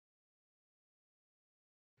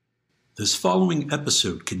This following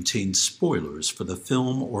episode contains spoilers for the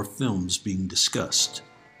film or films being discussed.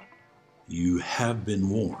 You have been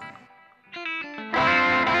warned.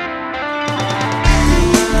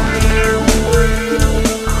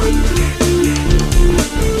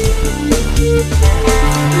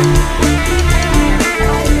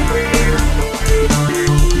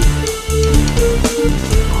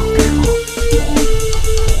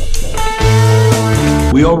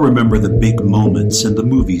 We all remember the big moments in the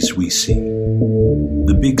movies we see.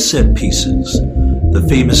 The big set pieces, the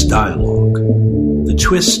famous dialogue, the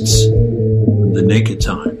twists, the naked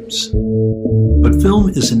times. But film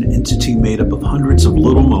is an entity made up of hundreds of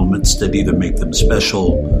little moments that either make them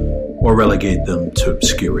special or relegate them to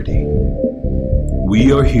obscurity.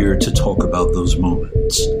 We are here to talk about those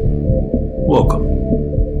moments. Welcome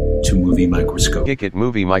to Movie Microscope. Kick it,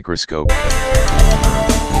 Movie Microscope.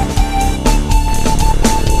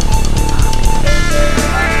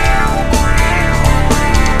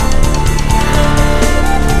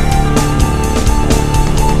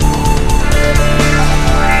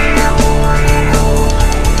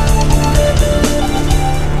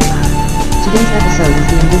 Today's episode is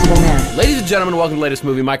The Invisible Man. Ladies and gentlemen, welcome to the latest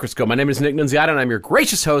Movie Microscope. My name is Nick Nunziata, and I'm your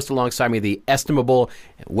gracious host. Alongside me, the estimable,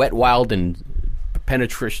 wet, wild, and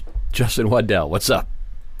penetrous Justin Waddell. What's up?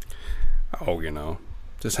 Oh,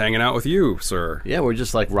 just hanging out with you, sir. Yeah, we're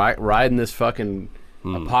just like riding this fucking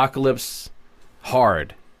apocalypse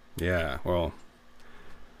hard. Yeah, well,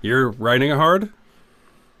 you're riding it hard?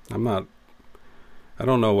 I'm not. I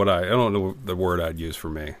don't know the word I'd use for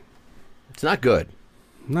me. It's not good.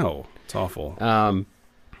 No, it's awful.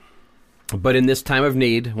 But in this time of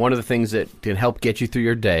need, one of the things that can help get you through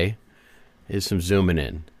your day is some zooming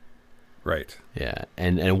in. Right. Yeah,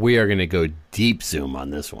 and we are going to go deep zoom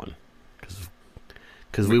on this one.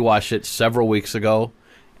 Because we watched it several weeks ago,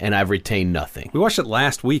 and I've retained nothing. We watched it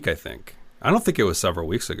last week, I think. I don't think it was several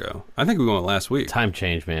weeks ago. I think we went last week. Time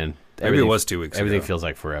change, man. Maybe it was 2 weeks ago. Everything feels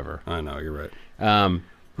like forever. I know, you're right.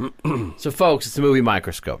 So, folks, it's the Movie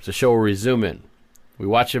Microscope. It's a show where we zoom in. We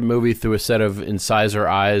watch a movie through a set of incisor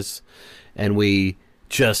eyes, and we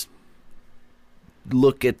just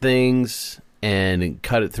look at things and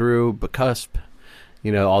cut it through, cusp,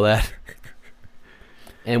 all that.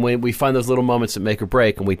 And when we find those little moments that make or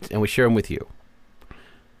break, and we share them with you.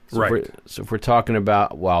 So right. If we're talking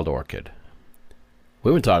about Wild Orchid,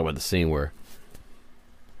 we've been talking about the scene where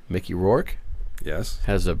Mickey Rourke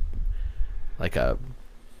has a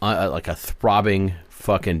throbbing,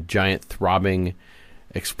 fucking giant throbbing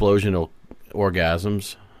explosional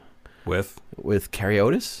orgasms with Carrie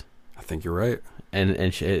Otis. I think you're right. And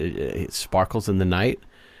it sparkles in the night.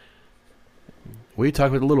 We talk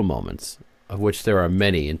about the little moments, of which there are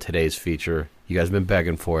many in today's feature. You guys have been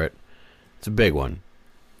begging for it. It's a big one.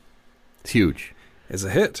 It's huge. It's a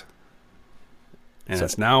hit. And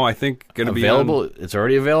it's now, I think, going to be available. It's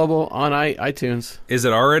already available on iTunes. Is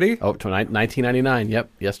it already? Oh, $19.99. Yep,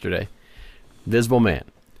 yesterday. Invisible Man.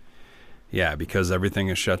 Yeah, because everything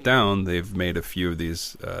is shut down, they've made a few of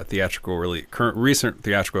these recent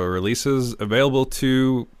theatrical releases available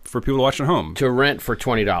for people to watch at home. To rent for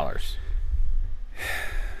 $20.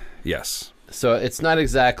 Yes. So it's not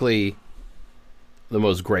exactly the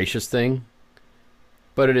most gracious thing,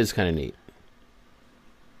 but it is kind of neat.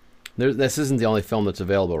 This isn't the only film that's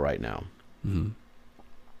available right now. Mm-hmm.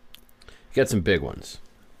 You got some big ones.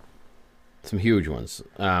 Some huge ones.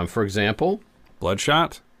 For example...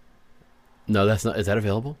 Bloodshot? No, that's not. Is that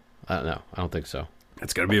available? No, I don't think so.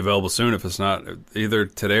 It's going to be available soon if it's not either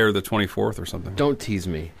today or the 24th or something. Don't tease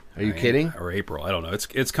me. Are you kidding? Or April. I don't know.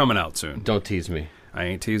 It's coming out soon. Don't tease me. I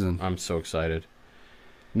ain't teasing. I'm so excited.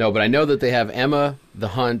 No, but I know that they have Emma, The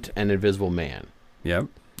Hunt, and Invisible Man. Yep.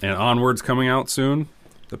 And Onward's coming out soon.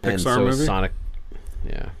 The Pixar and so movie. Sonic.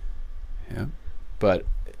 Yeah. Yeah. But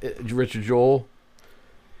Richard Jewell.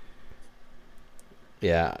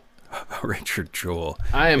 Yeah. Richard Jewell.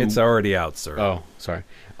 It's already out, sir. Oh, sorry.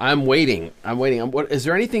 I'm waiting. What is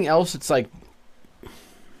there anything else that's like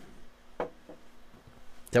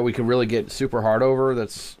that we can really get super hard over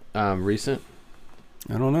that's recent?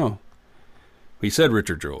 I don't know. We said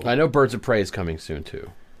Richard Jewell. I know Birds of Prey is coming soon too.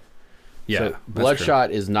 Yeah. So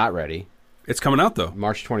Bloodshot is not ready. It's coming out though.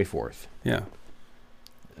 March 24th. Yeah.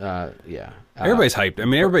 Yeah. Everybody's hyped. I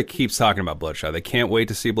mean, everybody keeps talking about Bloodshot. They can't wait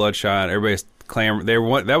to see Bloodshot. Everybody's clamoring.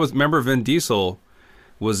 Remember Vin Diesel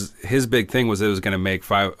his big thing was it was going to make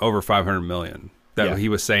over $500 million. He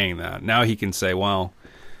was saying that. Now he can say, well,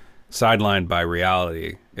 sidelined by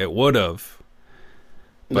reality, it would have.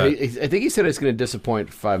 But I think he said it's going to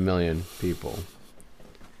disappoint 5 million people.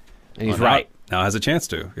 And he's right. Now has a chance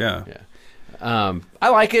to, yeah. I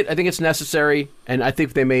like it. I think it's necessary, and I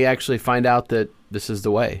think they may actually find out that this is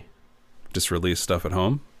the way. Just release stuff at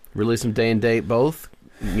home. Release them day and date both.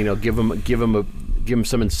 You know, give them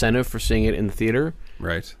some incentive for seeing it in the theater.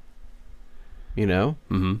 Right. You know,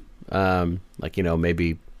 like, you know,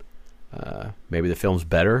 maybe the film's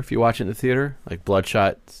better if you watch it in the theater. Like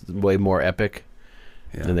Bloodshot's way more epic,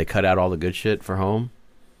 and they cut out all the good shit for home.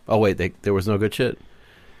 Oh wait, there was no good shit.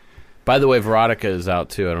 By the way, Veronica is out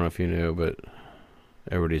too. I don't know if you knew, but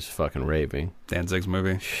everybody's fucking raving. Danzig's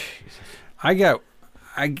movie. Jesus.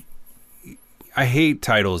 I hate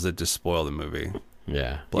titles that just spoil the movie.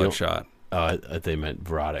 Yeah, Bloodshot. They meant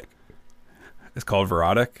Verotic. It's called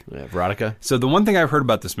Verotic. Yeah, Veronica. So the one thing I've heard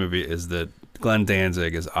about this movie is that Glenn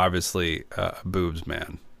Danzig is obviously a boobs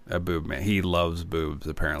man. A boob man. He loves boobs,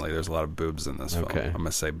 apparently. There's a lot of boobs in this film. I'm going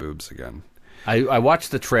to say boobs again. I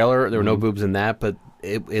watched the trailer. There were no boobs in that, but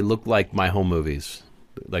it looked like My Home Movies.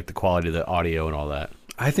 Like the quality of the audio and all that.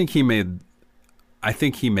 I think he made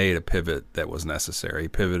a pivot that was necessary. He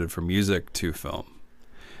pivoted from music to film.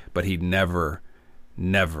 But he never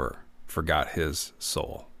forgot his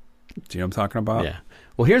soul. Do you know what I'm talking about? Yeah.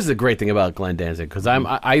 Well, here's the great thing about Glenn Danzig, because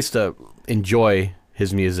I used to enjoy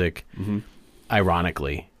his music,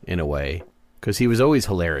 ironically, in a way, because he was always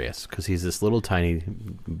hilarious, because he's this little tiny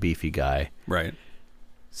beefy guy. Right.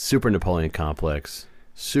 Super Napoleon complex,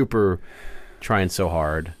 super trying so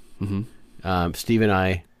hard. Steve and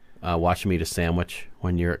I watched him eat a sandwich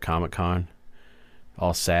one year at Comic-Con,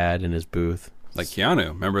 all sad in his booth. Like Keanu.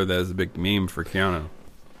 Remember, there's a big meme for Keanu.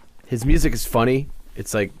 His music is funny.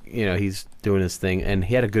 It's like, you know, he's doing his thing, and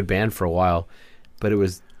he had a good band for a while, but it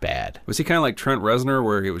was bad. Was he kind of like Trent Reznor,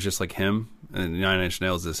 where it was just like him, and Nine Inch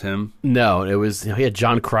Nails is him? No, it was, he had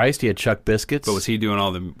John Christ, he had Chuck Biscuits. But was he doing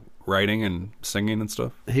all the writing and singing and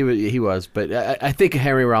stuff? He was, but I think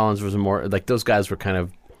Henry Rollins was more, like those guys were kind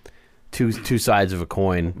of two sides of a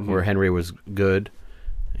coin, where Henry was good,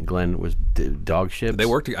 and Glenn was dog shit. They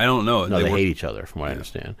worked, I don't know. No, they hate each other, from what I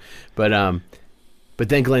understand. But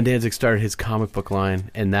then Glenn Danzig started his comic book line,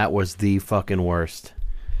 and that was the fucking worst.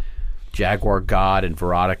 Jaguar God and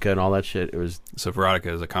Verotica and all that shit. It was. So Verotica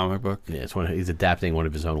is a comic book? Yeah, he's adapting one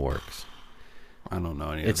of his own works. I don't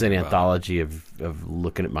know anything. It's an anthology of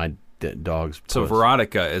looking at my dog's. So puss.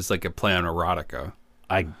 Verotica is like a play on erotica.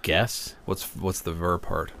 I guess. What's the ver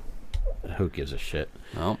part? Who gives a shit?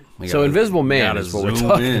 Well, so Invisible Man is what we're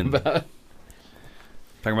talking about.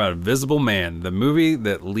 Talking about Invisible Man, the movie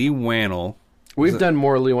that Lee Wannell. We've done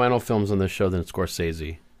more Lee Wannell films on this show than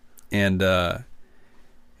Scorsese. And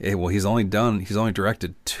he's only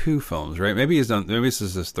directed 2 films, right? Maybe this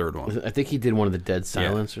is his 3rd one. I think he did one of the Dead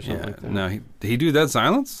Silence or something like that. No, did he do Dead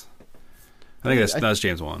Silence? I think that's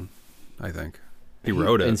James Wan. I think he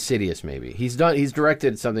wrote it. Insidious, maybe. He's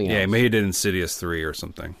directed something else. Yeah, maybe he did Insidious 3 or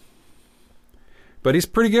something. But he's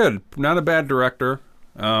pretty good. Not a bad director.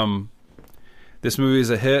 This movie is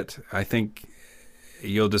a hit. I think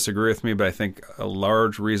you'll disagree with me, but I think a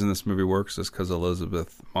large reason this movie works is because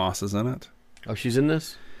Elizabeth Moss is in it. Oh, she's in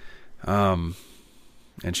this? And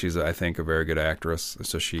she's, I think, a very good actress,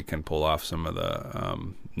 so she can pull off some of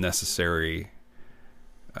the necessary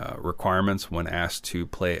requirements when asked to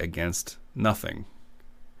play against nothing.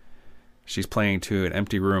 She's playing to an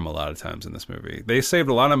empty room a lot of times in this movie. They saved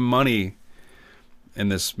a lot of money in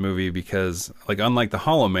this movie because, like, unlike The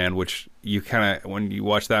Hollow Man, which you kind of, when you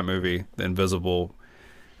watch that movie, the invisible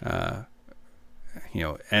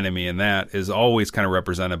enemy in that is always kind of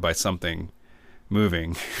represented by something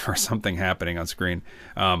moving or something happening on screen.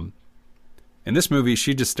 In this movie,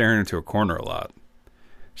 she's just staring into a corner a lot.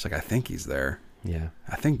 She's like, I think he's there. Yeah.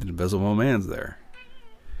 I think the Invisible Man's there.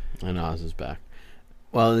 And Oz is back.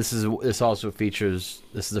 Well, this also features,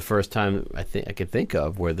 this is the first time I can think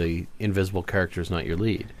of where the invisible character is not your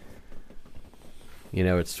lead. You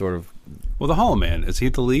know, it's sort of... Well, the Hollow Man, is he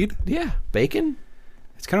the lead? Yeah. Bacon?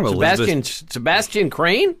 It's kind of Sebastian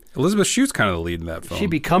Crane? Elizabeth Shue's kind of the lead in that film. She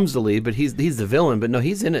becomes the lead, but he's the villain. But no,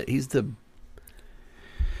 he's in it. He's the...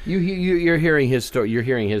 You're hearing his story. You're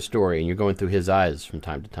hearing his story, and you're going through his eyes from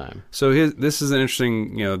time to time. So this is an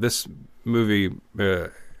interesting. This movie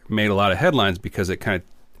made a lot of headlines because it kind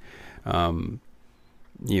of,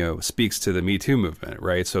 speaks to the Me Too movement,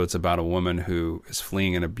 right? So it's about a woman who is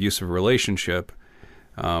fleeing an abusive relationship,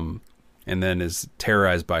 and then is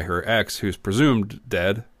terrorized by her ex, who's presumed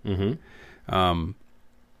dead. Mm-hmm.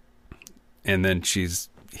 And then he's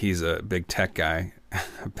a big tech guy,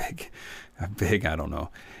 a big I don't know.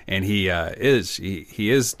 And he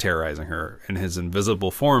is terrorizing her in his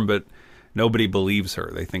invisible form, but nobody believes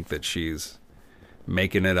her. They think that she's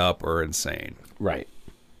making it up or insane. Right.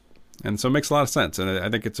 And so it makes a lot of sense, and I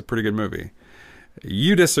think it's a pretty good movie.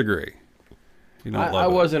 You disagree. You don't I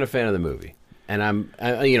love it. wasn't a fan of the movie, and I'm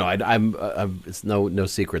it's no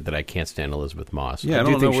secret that I can't stand Elizabeth Moss. Yeah, I I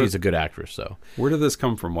do don't think know she's a good actress, though. Where did this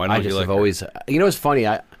come from? Why I don't just you like have her? always, it's funny.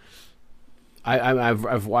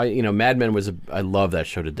 Mad Men I love that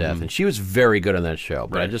show to death, Mm-hmm. and she was very good on that show.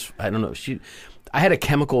 But Right. I don't know. I had a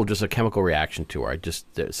chemical reaction to her.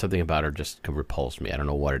 Something about her just repulsed me. I don't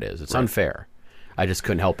know what it is. It's unfair. I just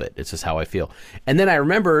couldn't help it. It's just how I feel. And then I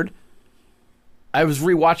remembered, I was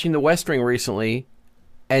rewatching The West Wing recently,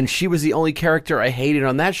 and she was the only character I hated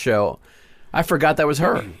on that show. I forgot that was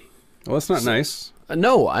her. Well, that's not nice.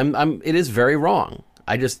 No, it is very wrong.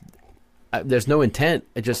 There's no intent.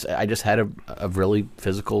 I just had a really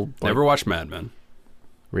physical Never watched Mad Men.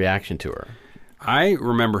 reaction to her. I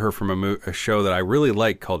remember her from a show that I really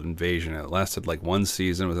liked called Invasion. It lasted like one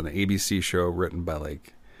season. It was an ABC show written by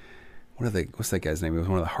what's that guy's name? He was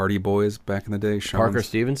one of the Hardy Boys back in the day. Parker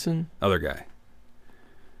Stevenson? Other guy.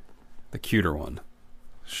 The cuter one.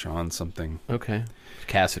 Sean something. Okay.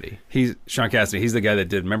 Cassidy. He's Sean Cassidy. He's the guy that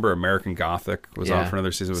did, remember American Gothic was on for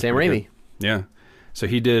another season. Sam Raimi. Yeah. So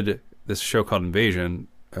he did this show called Invasion,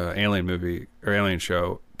 alien movie or alien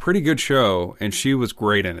show. Pretty good show, and she was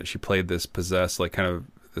great in it. She played this possessed, like kind of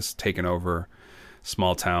this taken over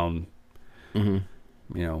small town,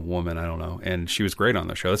 woman. I don't know, and she was great on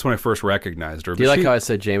the show. That's when I first recognized her. Do you like how I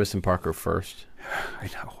said Jameson Parker first? I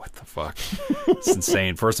know, what the fuck? It's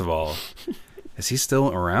insane. First of all, is he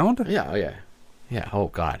still around? Yeah. Oh yeah. Yeah. Oh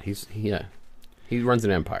God. He runs an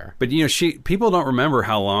empire. But people don't remember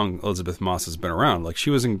how long Elizabeth Moss has been around. Like she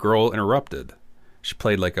was in Girl Interrupted. She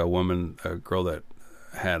played like a girl that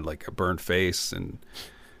had like a burnt face, and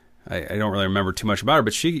I don't really remember too much about her.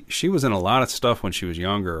 But she was in a lot of stuff when she was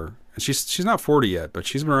younger. And she's not 40 yet, but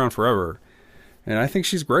she's been around forever, and I think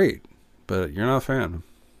she's great. But you're not a fan.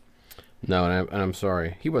 No, and I'm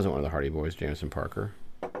sorry. He wasn't one of the Hardy Boys, Jameson Parker.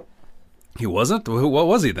 He wasn't. What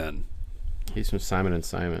was he then? He's from Simon and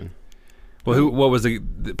Simon. Well, what was the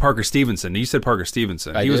Parker Stevenson? You said Parker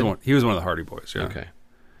Stevenson. I He was did? one. He was one of the Hardy Boys. Yeah. Okay.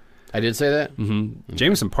 I did say that? Mm-hmm.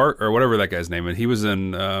 Jameson Park or whatever that guy's name is. He was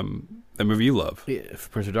in the movie you love. Yeah,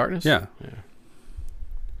 Prince of Darkness? Yeah.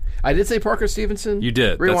 I did say Parker Stevenson? You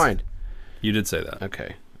did. Rewind. You did say that.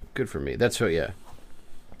 Okay. Good for me. That's what, yeah.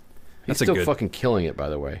 He's That's a still good- fucking killing it, by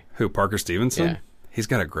the way. Who? Parker Stevenson? Yeah. He's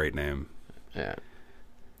got a great name. Yeah.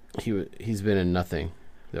 He's been in nothing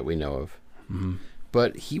that we know of. Mm-hmm.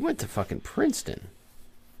 But he went to fucking Princeton.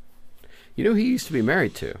 You know who he used to be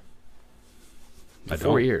married to? I For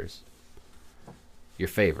 4 don't. years. Your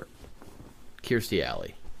favorite. Kirstie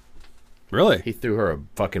Alley. Really? He threw her a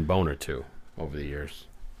fucking bone or two over the years.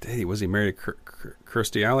 Was he married to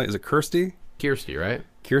Kirstie Alley? Is it Kirstie? Kirstie, right?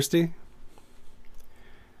 Kirstie?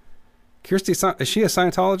 Is she a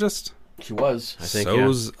Scientologist? She was, I think.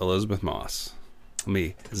 So's Elizabeth Moss. Let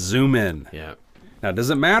me zoom in. Yeah. Now, does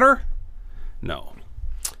it matter? No.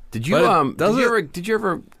 Did you But did you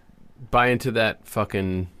ever buy into that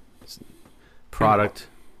fucking product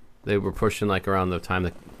they were pushing like around the time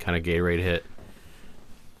the kind of Gatorade hit?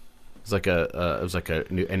 It was like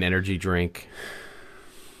an energy drink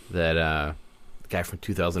that the guy from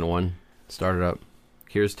 2001 started up.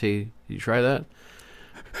 Kirstie, did you try that?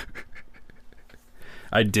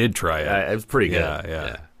 I did try it. It was pretty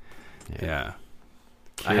good. Yeah.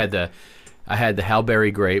 I had the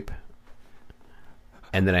Halberry grape,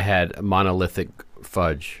 and then I had monolithic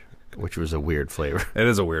fudge, which was a weird flavor. It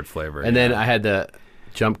is a weird flavor. And then I had the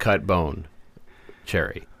jump cut bone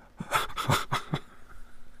cherry.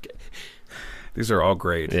 These are all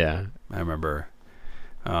great. Yeah, I remember.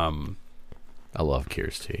 I love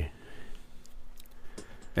Kirstie.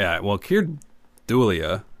 Yeah, well, Keir Dullea.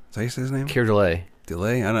 Is that how you say his name? Keir Delay.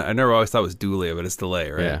 Delay? I never always thought it was Dullea, but it's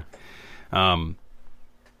Delay, right? Yeah.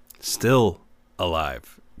 Still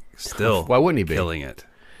alive. Still. Why wouldn't he be? Killing it.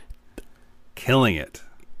 Killing it.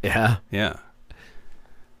 Yeah. Yeah.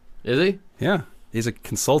 Is he? Yeah. He's a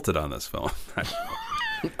consultant on this film.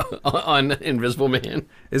 On Invisible Man?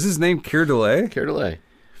 Is his name Keir Delay? Keir Delay.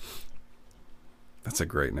 That's a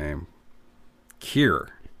great name. Keir.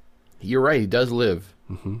 You're right. He does live.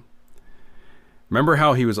 Remember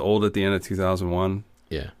how he was old at the end of 2001?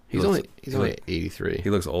 Yeah. He He's looks- only 83. He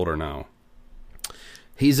looks older now.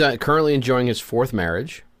 He's currently enjoying his fourth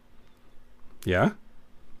marriage. Yeah?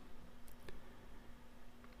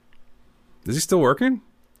 Is he still working?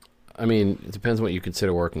 I mean, it depends what you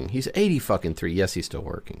consider working. He's 80 fucking 3. Yes, he's still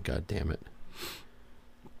working. God damn it.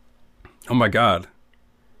 Oh my God.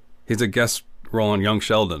 He's a guest role on Young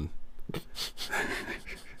Sheldon.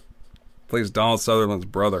 Plays Donald Sutherland's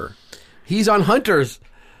brother. He's on Hunters.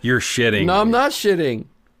 You're shitting. No, I'm not shitting.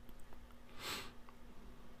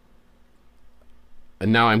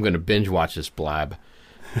 And now I'm going to binge watch this blab.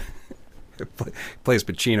 Plays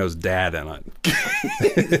Pacino's dad in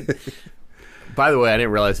it. By the way, I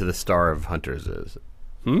didn't realize who the star of Hunters is.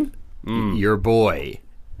 Your boy.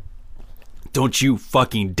 Don't you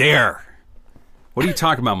fucking dare. What are you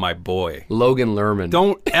talking about, my boy? Logan Lerman.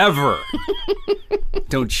 Don't ever.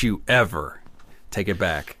 Don't you ever. Take it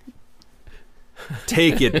back.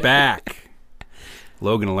 Take it back.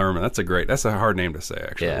 Logan Lerman. That's a hard name to say,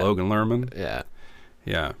 actually. Yeah. Logan Lerman. Yeah.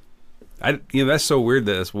 Yeah. That's so weird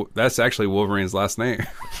that that's actually Wolverine's last name.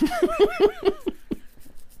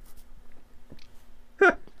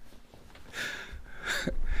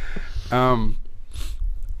 Logan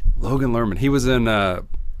Lerman. He was in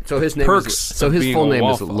So his name Perks is, so of his Being full a name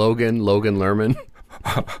is Wallflower. Logan Lerman.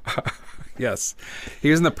 Yes. He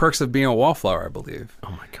was in The Perks of Being a Wallflower, I believe.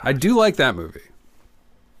 Oh my god. I do like that movie.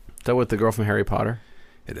 Is that with the girl from Harry Potter?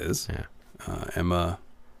 It is. Yeah. Emma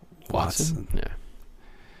Watson. Yeah.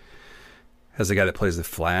 Has the guy that plays the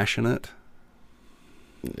Flash in it.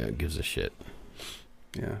 Yeah, gives a shit.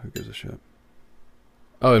 Yeah, who gives a shit?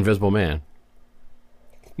 Oh, Invisible Man.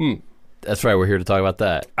 That's right. We're here to talk about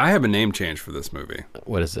that. I have a name change for this movie.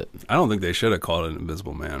 What is it? I don't think they should have called it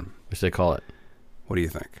Invisible Man. What should they call it? What do you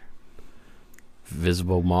think?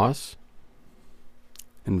 Visible Moss?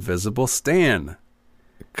 Invisible Stan.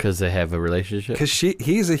 Because they have a relationship? Because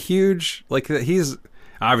he's a huge, he's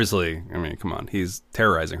obviously, I mean, come on, he's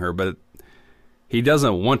terrorizing her, but he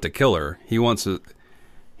doesn't want to kill her. He wants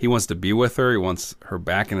to be with her. He wants her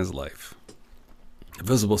back in his life.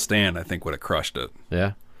 Invisible Stan, I think, would have crushed it.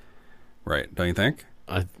 Yeah. Right. Don't you think?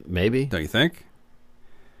 Maybe. Don't you think?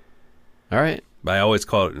 All right. But I always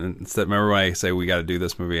call it, instead, remember when I say we got to do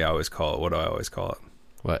this movie, I always call it, what do I always call it?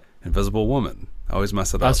 What? Invisible Woman. I always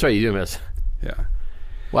mess it up. That's right. You do miss. Yeah.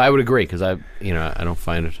 Well, I would agree because I don't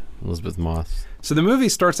find it Elizabeth Moss. So the movie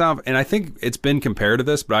starts out, and I think it's been compared to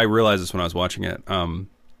this, but I realized this when I was watching it.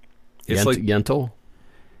 It's like Yentl?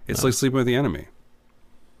 It's like Sleeping with the Enemy.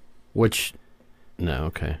 Which, no,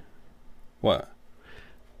 okay. What?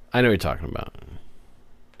 I know what you're talking about.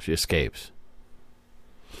 She escapes.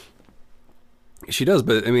 She does,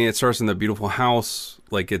 but I mean, it starts in the beautiful house.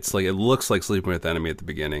 It looks like Sleeping with the Enemy at the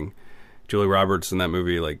beginning. Julie Roberts in that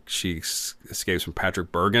movie, she escapes from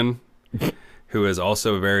Patrick Bergin, who is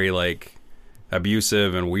also very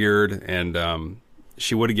abusive and weird. And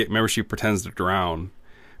she would have remember she pretends to drown,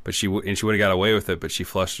 but she would have got away with it. But she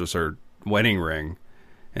flushes her wedding ring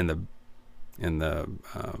in the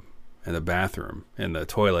bathroom in the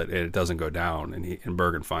toilet, and it doesn't go down. And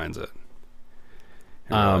Bergin finds it.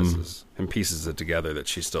 And pieces it together that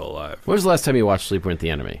she's still alive. When was the last time you watched Sleeping with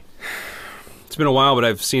the Enemy? It's been a while, but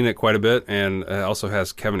I've seen it quite a bit, and it also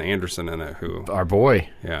has Kevin Anderson in it, who... Our boy.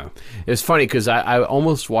 Yeah. It's funny because I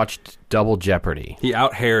almost watched Double Jeopardy. He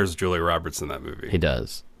out-hairs Julie Roberts in that movie. He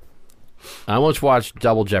does. I almost watched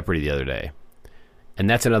Double Jeopardy the other day, and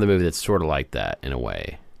that's another movie that's sort of like that in a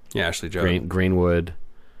way. Yeah, Ashley Judd. Greenwood,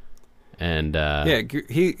 and... yeah,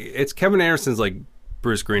 it's Kevin Anderson's like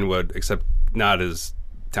Bruce Greenwood, except not as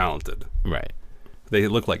talented. Right. They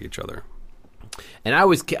look like each other. And I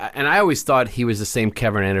always thought he was the same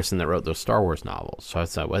Kevin Anderson that wrote those Star Wars novels. So I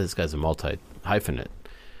thought, well, this guy's a multi-hyphenate.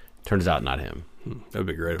 Turns out not him. That would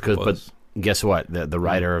be great if it was. But guess what? The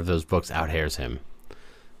writer of those books out-hairs him.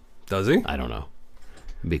 Does he? I don't know.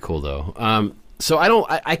 It'd be cool, though. So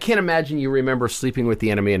I can't imagine you remember Sleeping with the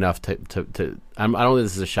Enemy enough to I don't think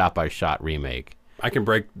this is a shot-by-shot remake. I can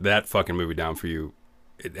break that fucking movie down for you.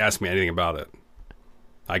 Ask me anything about it.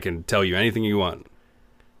 I can tell you anything you want.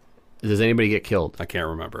 Does anybody get killed? I can't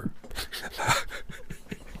remember.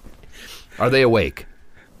 Are they awake?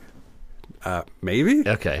 Maybe.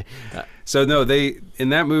 Okay. So no, in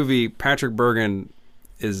that movie, Patrick Bergin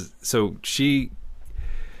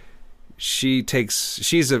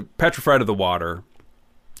she's petrified of the water,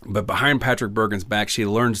 but behind Patrick Bergin's back, she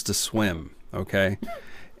learns to swim. Okay,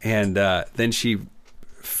 and then she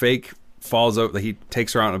fake falls over. He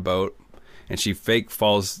takes her out in a boat, and she fake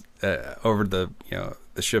falls over the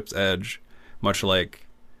ship's edge, much like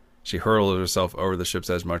she hurls herself over the ship's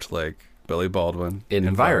edge, much like Billy Baldwin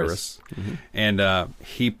in Virus. Mm-hmm. And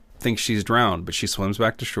he thinks she's drowned, but she swims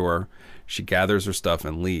back to shore. She gathers her stuff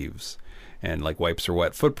and leaves, and wipes her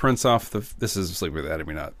wet footprints off the. This is Sleeping with the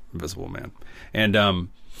Enemy, not Invisible Man. And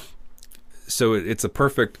so it's a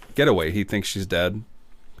perfect getaway. He thinks she's dead,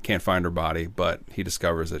 can't find her body, but he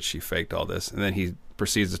discovers that she faked all this, and then he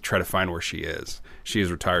proceeds to try to find where she is. She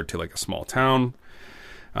is retired to a small town.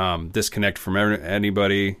 Disconnect from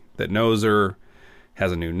anybody that knows her,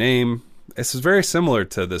 has a new name. This is very similar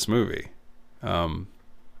to this movie.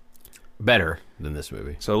 Better than this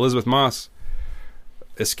movie. So Elizabeth Moss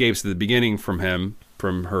escapes at the beginning from him,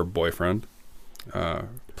 from her boyfriend.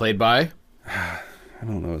 Played by? I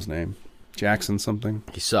don't know his name. Jackson something.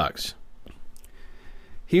 He sucks.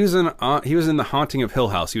 He was in The Haunting of Hill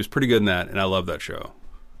House. He was pretty good in that, and I love that show.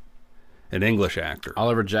 An English actor.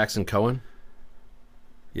 Oliver Jackson Cohen?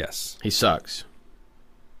 Yes. He sucks.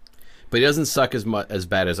 But he doesn't suck as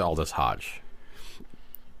bad as Aldous Hodge.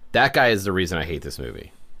 That guy is the reason I hate this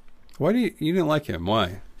movie. Why you didn't like him?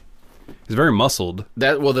 Why? He's very muscled.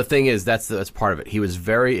 The thing is that's part of it. He was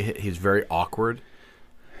very awkward.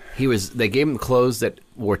 They gave him clothes that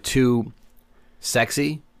were too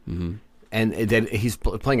sexy. Mm-hmm. And then he's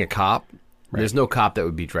playing a cop. Right. There's no cop that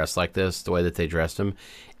would be dressed like this, the way that they dressed him.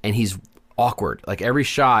 And he's awkward. Like every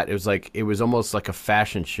shot, it was almost like a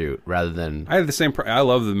fashion shoot rather than. I had the same. I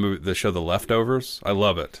love the show The Leftovers. I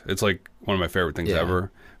love it. It's like one of my favorite things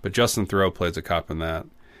ever. But Justin Theroux plays a cop in that,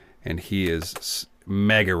 and he is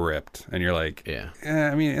mega ripped. And you're like,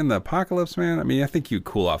 I mean, in the apocalypse, man. I mean, I think you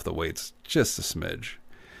cool off the weights just a smidge.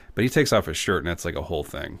 But he takes off his shirt, and that's like a whole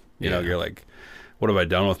thing. You know, you're like, what have I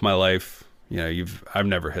done with my life? You know, I've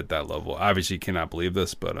never hit that level. Obviously, you cannot believe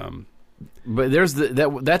this, but there's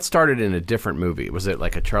that started in a different movie. Was it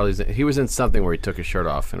like a Charlie's? He was in something where he took his shirt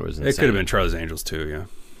off and it was insane. It could have been Charlie's Angels too, yeah.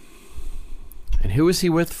 And who was he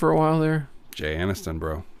with for a while there? Jay Aniston,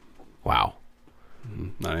 bro. Wow.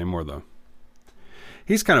 Not anymore though.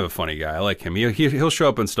 He's kind of a funny guy. I like him. He'll show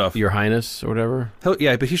up in stuff. Your Highness or whatever. But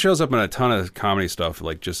he shows up in a ton of comedy stuff,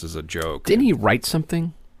 like just as a joke. Didn't he write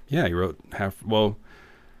something? Yeah, he wrote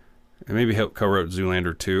maybe he co-wrote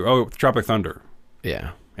Zoolander 2. Oh, Tropic Thunder.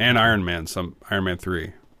 Yeah. And Iron Man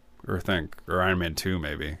 3, or Iron Man 2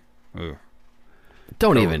 maybe. Ugh.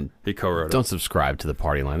 He co-wrote it. Don't subscribe to the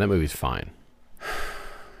party line. That movie's fine.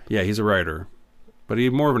 Yeah, he's a writer, but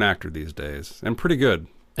he's more of an actor these days, and pretty good.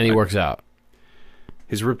 And he works out.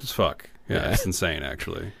 He's ripped as fuck. Yeah, it's insane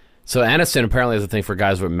actually. So Aniston apparently has a thing for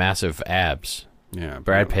guys with massive abs. Yeah,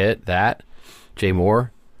 Brad Pitt, Jay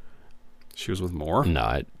Moore. She was with Moore?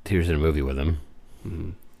 No, he was in a movie with him. Mm-hmm.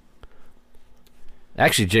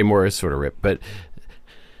 Actually, Jay Moore is sort of ripped, but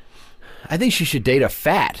I think she should date a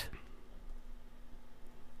fat.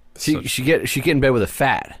 She get in bed with a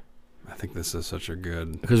fat. I think this is such a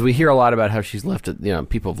good... Because we hear a lot about how she's left it. You know,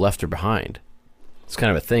 people have left her behind. It's kind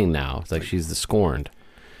of a thing now. It's like she's the scorned.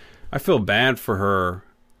 I feel bad for her,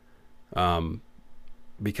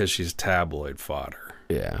 because she's tabloid fodder.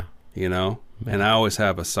 Yeah, you know. And I always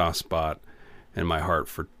have a soft spot in my heart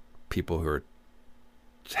for people who are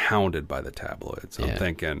hounded by the tabloids. I'm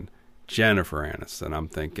thinking Jennifer Aniston. I'm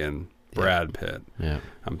thinking Brad Pitt. Yeah.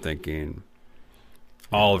 I'm thinking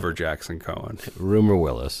Oliver Jackson Cohen. Rumor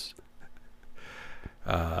Willis.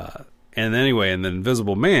 And anyway, in The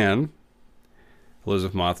Invisible Man,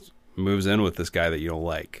 Elizabeth Moss moves in with this guy that you don't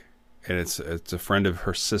like. And it's a friend of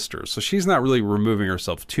her sister's. So she's not really removing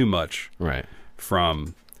herself too much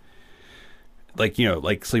from... like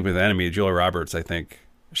Sleeping with the Enemy, Julia Roberts, I think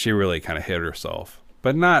she really kind of hid herself,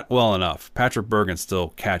 but not well enough. Patrick Bergin still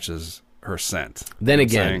catches her scent. Then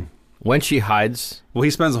again, when she hides, he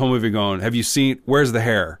spends the whole movie going, "Have you seen? Where's the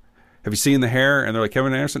hair? Have you seen the hair?" And they're like,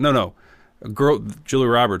 "Kevin Anderson, no, a girl, Julia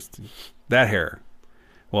Roberts, that hair."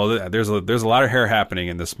 Well, there's a lot of hair happening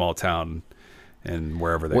in this small town, and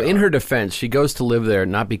wherever they are. In her defense, she goes to live there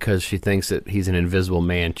not because she thinks that he's an invisible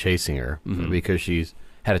man chasing her, but because she's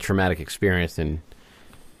had a traumatic experience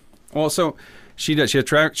so she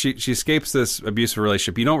escapes this abusive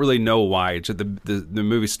relationship. You don't really know why. The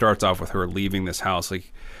movie starts off with her leaving this house.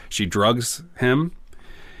 Like, she drugs him,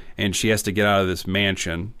 and she has to get out of this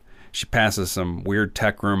mansion. She passes some weird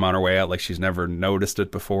tech room on her way out, like she's never noticed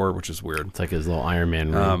it before, which is weird. It's like his little Iron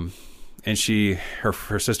Man room. And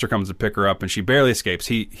her sister comes to pick her up, and she barely escapes.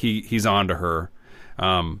 He's on to her.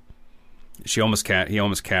 He almost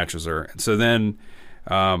catches her. And so then,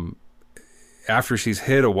 after she's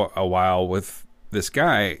hid a while with this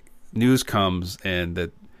guy, news comes in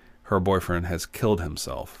that her boyfriend has killed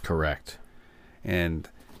himself. Correct. And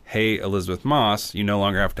hey, Elizabeth Moss, you no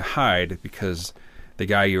longer have to hide because the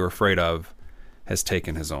guy you were afraid of has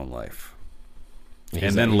taken his own life.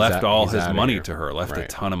 And then left all his money to her, left a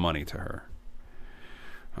ton of money to her.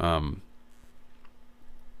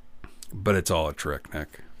 But it's all a trick,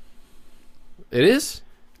 Nick. It is?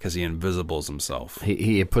 Because he invisibles himself.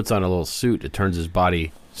 He puts on a little suit that turns his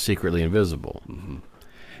body secretly invisible. Mm-hmm.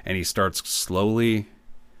 And he starts slowly,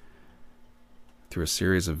 through a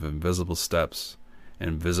series of invisible steps,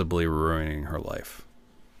 invisibly ruining her life.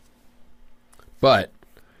 But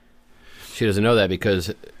she doesn't know that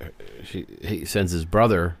because he sends his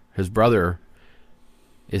brother. His brother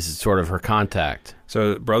is sort of her contact.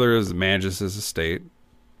 So brother manages his estate,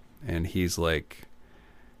 and he's like...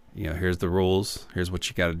 here's the rules. Here's what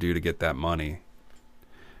you got to do to get that money.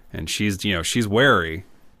 And she's wary.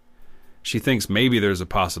 She thinks maybe there's a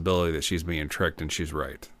possibility that she's being tricked, and she's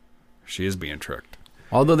right. She is being tricked.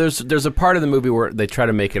 Although there's a part of the movie where they try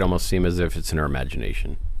to make it almost seem as if it's in her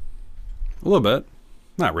imagination. A little bit.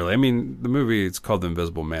 Not really. I mean, the movie, it's called The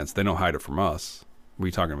Invisible Man, so they don't hide it from us. What are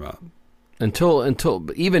you talking about?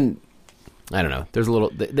 Until even, I don't know. There's a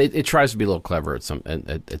little. It tries to be a little clever at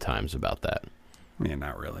times about that. Yeah,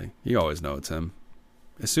 not really. You always know it's him.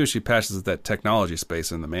 As soon as she passes that technology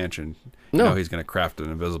space in the mansion, you know he's going to craft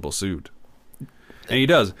an invisible suit, and he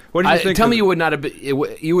does. What do you think? Tell me, you would not have been.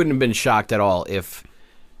 You wouldn't have been shocked at all if,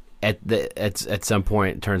 at some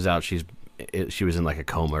point, it turns out she was in like a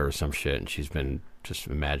coma or some shit, and she's been just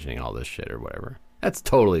imagining all this shit or whatever. That's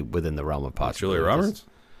totally within the realm of possibility. Julia Roberts,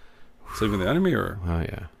 Sleeping with the Enemy, or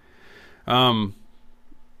yeah.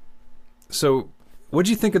 So, what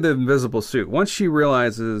do you think of the invisible suit? Once she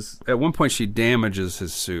realizes, at one point she damages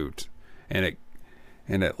his suit, and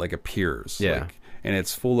it like appears, yeah, and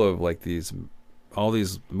it's full of like all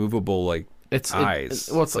these movable like eyes.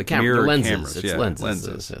 It's like mirror lenses. cameras. It's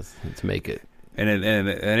lenses. To make it. And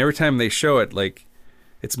every time they show it, like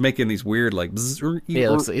it's making these weird like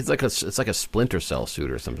it's like a Splinter Cell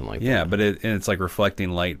suit or something like that. Yeah, but it's like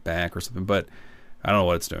reflecting light back or something. But I don't know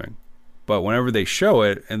what it's doing. But whenever they show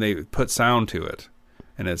it and they put sound to it,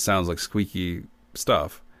 and it sounds like squeaky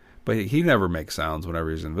stuff, but he never makes sounds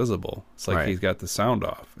whenever he's invisible. It's like he's got the sound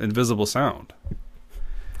off, invisible sound.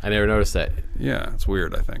 I never noticed that. Yeah, it's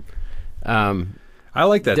weird. I think. I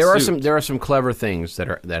like that. There are some clever things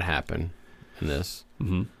that happen in this,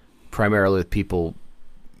 primarily with people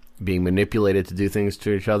being manipulated to do things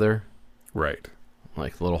to each other, right?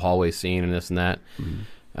 Like the little hallway scene and this and that.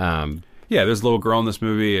 Yeah, there's a little girl in this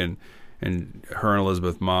movie, and her and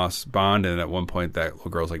Elizabeth Moss bond, and at one point that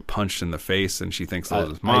little girl's like punched in the face, and she thinks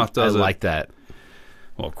Elizabeth Moss does it. I like that.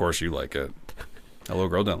 Well, of course you like it. That little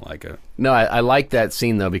girl didn't like it. No, I like that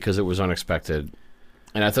scene though because it was unexpected,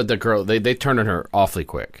 and I thought the girl they turned on her awfully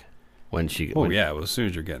quick when she. Yeah, well, as soon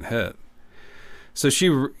as you're getting hit. So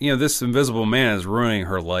this invisible man is ruining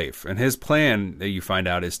her life, and his plan that you find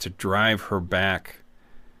out is to drive her back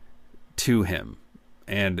to him,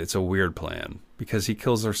 and it's a weird plan because he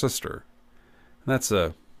kills her sister. And that's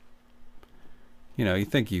you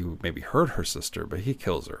think you maybe hurt her sister, but he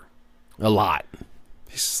kills her a lot.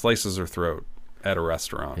 He slices her throat at a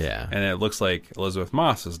restaurant. Yeah, and it looks like Elizabeth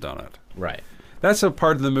Moss has done it. Right. That's a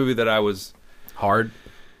part of the movie that I was thrown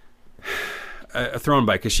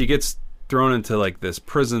by because she gets thrown into like this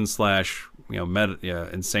prison /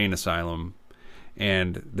 insane asylum,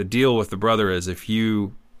 and the deal with the brother is if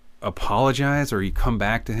you apologize or you come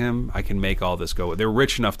back to him, I can make all this go away. They're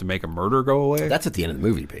rich enough to make a murder go away. That's at the end of the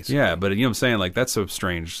movie, basically. Yeah, but you know what I'm saying? Like that's a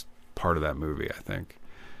strange part of that movie, I think.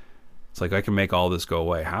 It's like I can make all this go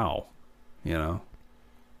away. How?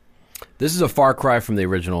 This is a far cry from the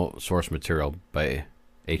original source material by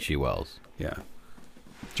H.G. Wells. Yeah.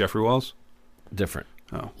 Jeffrey Wells? Different.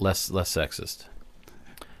 Oh. Less sexist.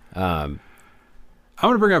 I'm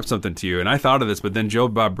going to bring up something to you, and I thought of this, but then Joe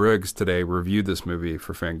Bob Briggs today reviewed this movie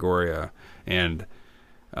for Fangoria and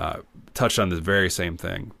touched on this very same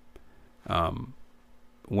thing.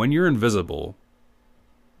 When you're invisible,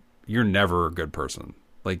 you're never a good person.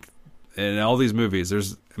 Like, in all these movies,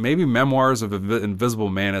 there's maybe Memoirs of an Invisible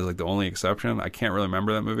Man is like the only exception. I can't really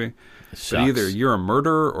remember that movie. But either you're a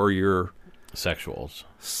murderer or you're sexuals,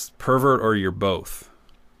 pervert, or you're both.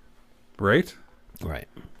 Right? Right.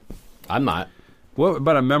 I'm not. What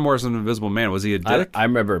about a Memoirs of an Invisible Man? Was he a dick? I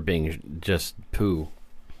remember it being just poo.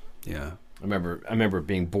 Yeah. I remember it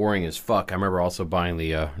being boring as fuck. I remember also buying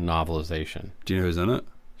the novelization. Do you know who's in it?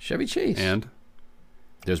 Chevy Chase. And?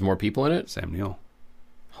 There's more people in it? Sam Neill.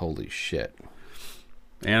 Holy shit.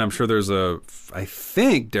 And I'm sure there's I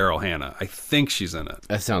think Daryl Hannah. I think she's in it.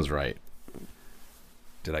 That sounds right.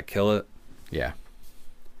 Did I kill it? Yeah.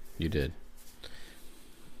 You did.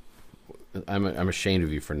 I'm ashamed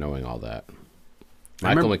of you for knowing all that.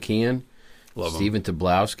 Michael McKean, Stephen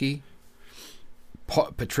Tobolowsky,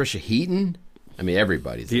 Patricia Heaton. I mean,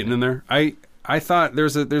 everybody's Heaton in there. I thought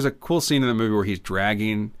there's a cool scene in the movie where he's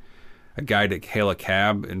dragging a guy to hail a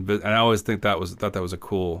cab, and I always thought that was a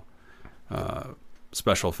cool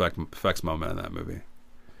special effects moment in that movie.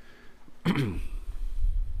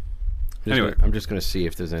 Anyway, I'm just going to see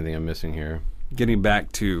if there's anything I'm missing here. Getting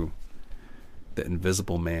back to the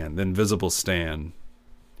Invisible Man, the Invisible Stan.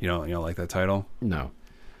 You don't like that title? No.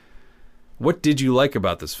 What did you like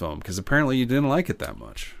about this film? Because apparently you didn't like it that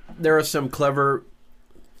much. There are some clever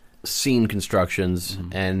scene constructions,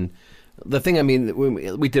 and the thing, I mean,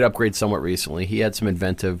 we did Upgrade somewhat recently. He had some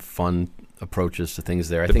inventive, fun approaches to things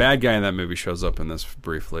there. The bad guy in that movie shows up in this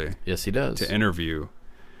briefly. Yes, he does. To interview.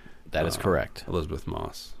 That is correct. Elisabeth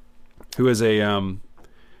Moss, who is a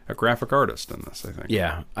graphic artist in this, I think.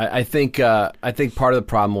 Yeah, I think part of the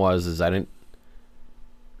problem was I don't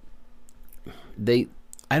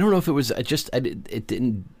know if it was it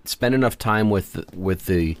didn't spend enough time with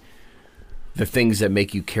the things that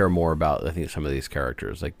make you care more about, I think, some of these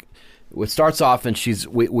characters. Like, it starts off and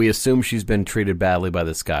we assume she's been treated badly by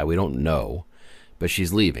this guy. We don't know, but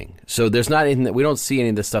she's leaving. So there's not anything that we don't see any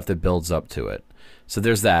of the stuff that builds up to it. So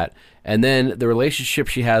there's that. And then the relationship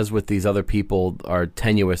she has with these other people are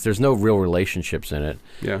tenuous. There's no real relationships in it.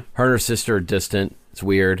 Yeah. Her and her sister are distant. It's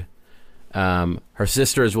weird. Her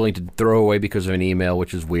sister is willing to throw away because of an email,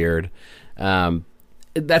 which is weird.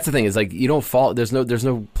 That's the thing. Is like you don't fall. There's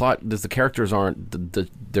no plot. The characters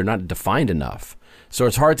aren't. They're not defined enough. So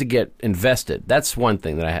it's hard to get invested. That's one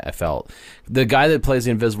thing that I felt. The guy that plays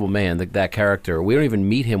the Invisible Man, that character, we don't even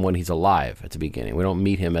meet him when he's alive at the beginning. We don't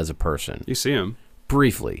meet him as a person. You see him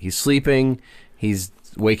briefly. He's sleeping. He's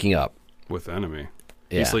waking up with the enemy.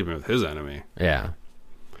 Yeah. He's sleeping with his enemy. Yeah.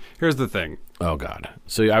 Here's the thing. Oh God.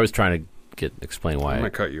 So I was trying to explain why. I'm gonna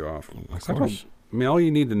cut you off. Of course. I mean, all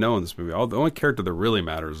you need to know in this movie, the only character that really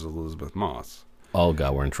matters is Elisabeth Moss. Oh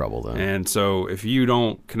God, we're in trouble then. And so if you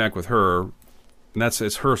don't connect with her, and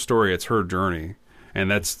it's her story, it's her journey,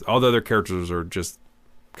 and that's all the other characters are just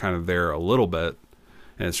kind of there a little bit,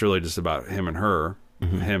 and it's really just about him and her,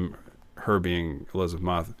 her being Elisabeth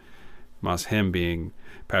Moss, him being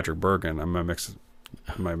Patrick Bergin. I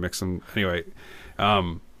might mix them anyway.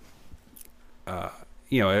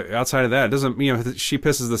 Outside of that, it doesn't, she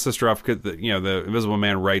pisses the sister off because, the Invisible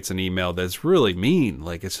Man writes an email that's really mean.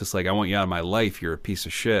 Like, it's just like, I want you out of my life. You're a piece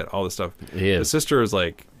of shit. All this stuff. The sister is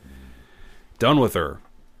like, done with her.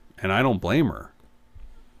 And I don't blame her.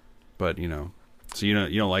 But, so you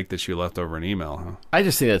don't like that she left over an email, huh? I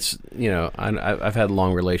just think that's, I've had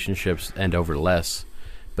long relationships end over less.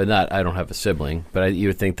 But I don't have a sibling. But you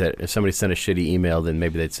would think that if somebody sent a shitty email, then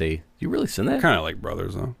maybe they'd say, you really send that? Kind of like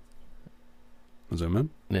brothers, though. Zoom in?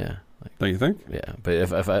 Yeah. Don't you think? Yeah.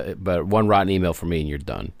 But but one rotten email from me and you're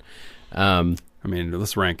done. I mean,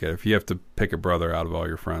 let's rank it. If you have to pick a brother out of all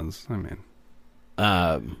your friends, I mean.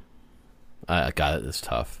 I got it. It's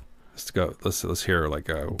tough. Let's go. Let's hear like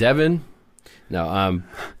a. Devin? No.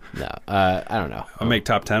 No. I don't know. I'll make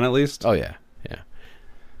top 10 at least? Oh, yeah. Yeah.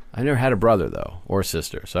 I never had a brother, though, or a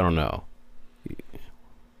sister, so I don't know. I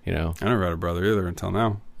never had a brother either until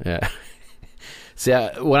now. Yeah. See,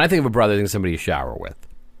 when I think of a brother, I think of somebody you shower with.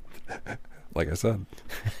 Like I said.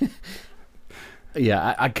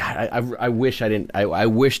 Yeah, I wish I didn't. I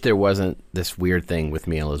wish there wasn't this weird thing with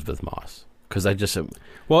me and Elisabeth Moss, because I just.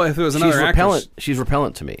 Well, if it was another actress, she's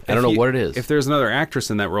repellent to me. I don't know what it is. If there's another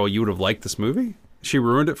actress in that role, you would have liked this movie. She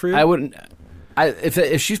ruined it for you. I wouldn't.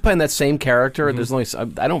 If she's playing that same character, there's only.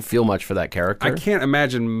 I don't feel much for that character. I can't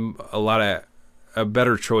imagine a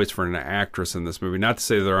better choice for an actress in this movie. Not to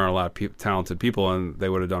say there aren't a lot of talented people and they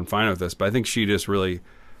would have done fine with this, but I think she just really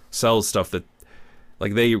sells stuff that,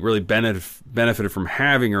 like, they really benefited from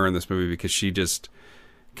having her in this movie because she just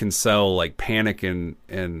can sell like panic and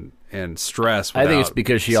stress. I think it's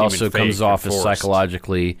because she also comes off as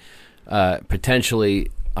psychologically,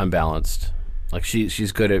 potentially unbalanced. Like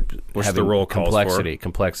she's good at having the role complexity.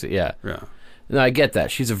 Yeah. No, I get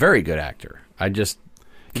that. She's a very good actor. I just.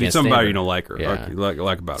 Can't somebody you don't like her, yeah. like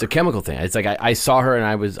about it's her. It's a chemical thing. It's like I saw her and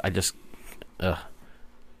I just,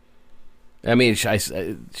 I mean,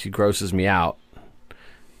 she grosses me out,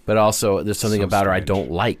 but also there's something about her I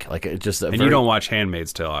don't like. Like it just. You don't watch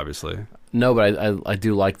 *Handmaid's Tale*, obviously. No, but I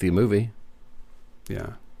do like the movie.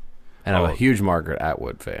 Yeah, and I'm a huge Margaret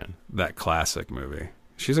Atwood fan. That classic movie.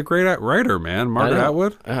 She's a great writer, man. Margaret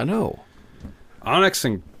Atwood. I know. Onyx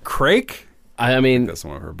and Crake. I mean, that's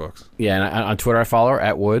one of her books. Yeah, and on Twitter I follow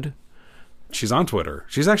her @Wood. She's on Twitter.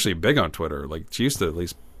 She's actually big on Twitter. Like she used to at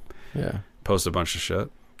least post a bunch of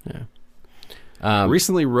shit. Yeah.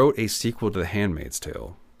 Recently wrote a sequel to The Handmaid's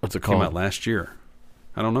Tale. What's it called? Came out last year.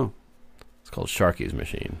 I don't know. It's called Sharky's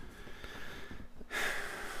Machine.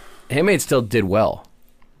 Handmaid's Tale did well.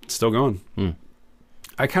 It's still going.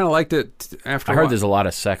 I kind of liked it after. I heard there's a lot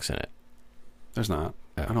of sex in it. There's not.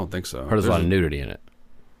 Yeah. I don't think so. Heard there's a lot of nudity in it.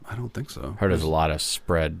 I don't think so. Heard there's a lot of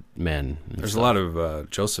spread men. There's a lot of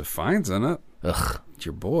Joseph Fiennes in it. Ugh. It's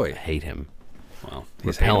your boy. I hate him. Well,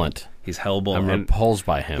 he's repellent. He's hellable. I'm repulsed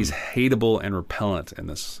by him. He's hateable and repellent in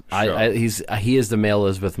this show. He is the male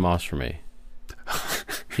Elisabeth Moss for me.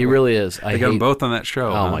 He really is. They got them both on that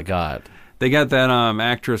show. Oh, my God. They got that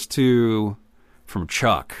actress, too, from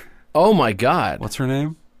Chuck. Oh, my God. What's her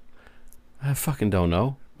name? I fucking don't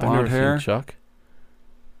know. Blonde hair? Chuck.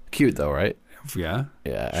 Cute though, right? Yeah.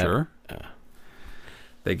 Yeah. Sure.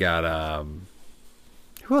 They got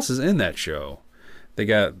who else is in that show? They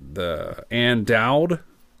got the Ann Dowd.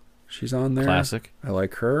 She's on there. Classic. I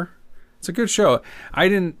like her. It's a good show.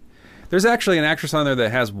 There's actually an actress on there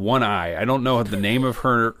that has one eye. I don't know the name of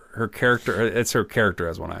her character. It's her character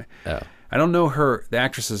has one eye. Oh. I don't know the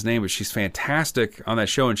actress's name, but she's fantastic on that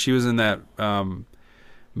show. And she was in that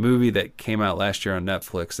movie that came out last year on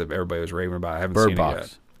Netflix that everybody was raving about. I haven't Bird seen Box. it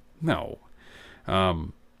yet. No.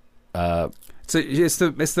 It's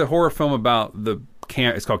the horror film about the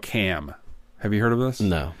Cam. It's called Cam. Have you heard of this?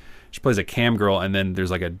 No. She plays a cam girl, and then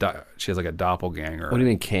there's like she has like a doppelganger. What do you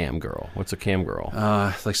mean cam girl? What's a cam girl?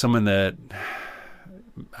 Like someone that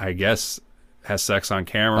I guess has sex on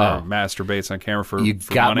camera or masturbates on camera for You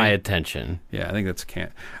for got money. my attention. Yeah, I think that's a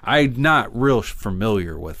cam. I'm not real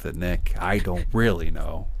familiar with it, Nick. I don't really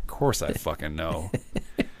know. Of course, I fucking know.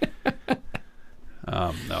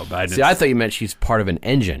 No, but I didn't. See, I thought you meant she's part of an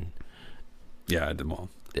engine. Yeah, I did well.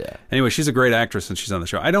 Yeah. Anyway, she's a great actress, and she's on the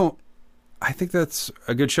show. I think that's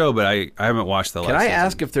a good show, but I haven't watched the last Can I season.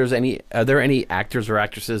 ask if are there any actors or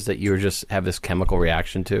actresses that you just have this chemical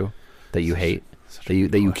reaction to that you hate? That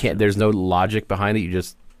you can't, there's no logic behind it, you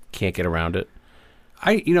just can't get around it?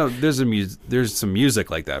 There's some music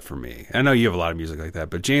like that for me. I know you have a lot of music like that,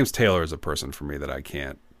 but James Taylor is a person for me that I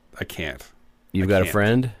can't. You've got a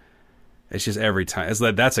friend? It's just every time.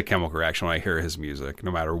 That's a chemical reaction when I hear his music,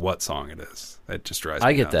 no matter what song it is. It just drives me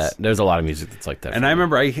I get nuts. that. There's a lot of music that's like that. And I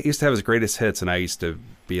remember I used to have his greatest hits, and I used to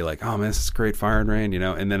be like, oh man, this is great, Fire and Rain,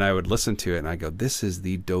 and then I would listen to it, and I go, this is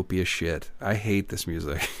the dopiest shit. I hate this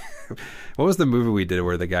music. What was the movie we did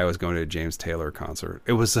where the guy was going to a James Taylor concert?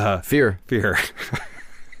 It was Fear.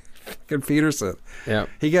 Fucking Peterson. Yeah.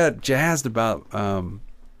 He got jazzed about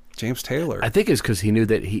James Taylor. I think it's because he knew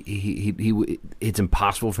that he it's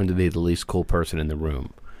impossible for him to be the least cool person in the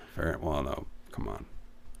room. Well, no, come on.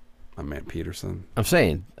 My man Peterson. I'm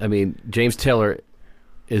saying, James Taylor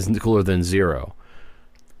is cooler than Zero.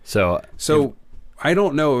 So I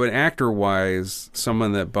don't know, an actor-wise,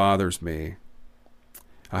 someone that bothers me.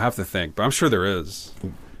 I'll have to think, but I'm sure there is.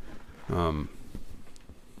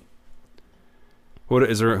 What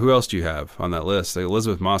is there? Who else do you have on that list?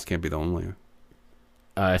 Elizabeth Moss can't be the only.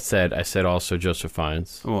 I said also Joseph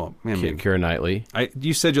Fiennes. Well, Keira Knightley.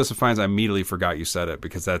 You said Joseph Fiennes. I immediately forgot you said it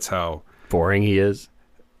because that's how boring he is.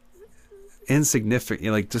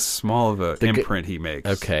 Insignificant, like just small of a imprint he makes.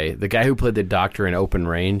 Okay, the guy who played the doctor in Open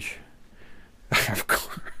Range. Of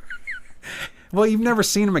course. Well, you've never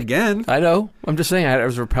seen him again. I know. I'm just saying. I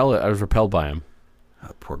was repelled by him.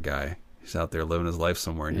 Oh, poor guy. He's out there living his life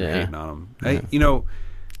somewhere, and you're Yeah. hating on him. Yeah.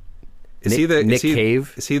 Nick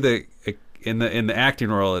Cave? Is he the in the acting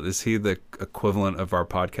world? Is he the equivalent of our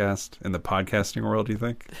podcast in the podcasting world? Do you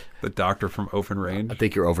think the doctor from Open Range? I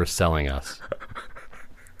think you're overselling us.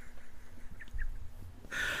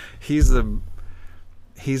 He's the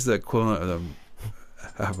equivalent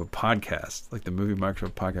of a podcast, like the movie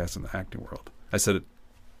Microsoft podcast in the acting world. I said it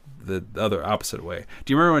the other opposite way.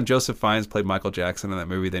 Do you remember when Joseph Fiennes played Michael Jackson in that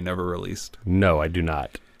movie they never released? No, I do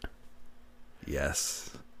not.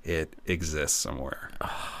 Yes, it exists somewhere.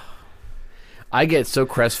 I get so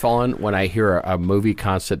crestfallen when I hear a movie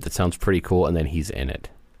concept that sounds pretty cool and then he's in it.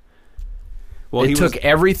 Well, it took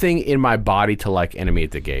everything in my body to like Enemy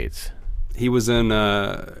at the Gates. He was in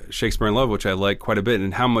Shakespeare in Love, which I like quite a bit.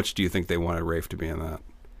 And how much do you think they wanted Rafe to be in that?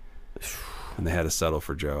 And they had to settle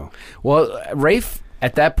for Joe. Well, Rafe,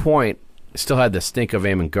 at that point, still had the stink of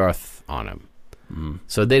Eamon Garth on him. Mm-hmm.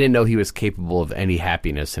 So they didn't know he was capable of any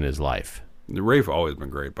happiness in his life. Rafe always been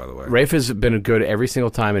great, by the way. Rafe has been good every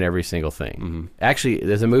single time in every single thing. Mm-hmm. Actually,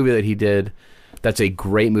 there's a movie that he did that's a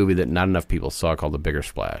great movie that not enough people saw called The Bigger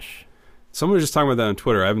Splash. Someone was just talking about that on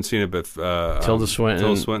Twitter. I haven't seen it, but Tilda Swinton.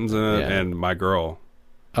 Tilda Swinton's in it, and my girl.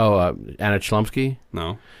 Oh, Anna Chlumsky?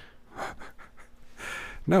 No.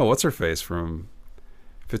 No, what's her face from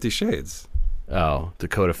 50 Shades? Oh,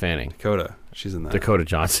 Dakota Fanning. Dakota. She's in that. Dakota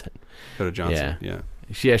Johnson. Dakota Johnson, yeah.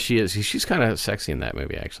 Yeah, she is. She's kind of sexy in that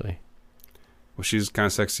movie, actually. Well, she's kind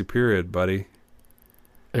of sexy, period, buddy.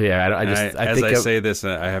 Yeah, I say this,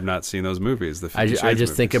 I have not seen those movies. The 50 Shades I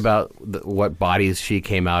just movies. think about what bodies she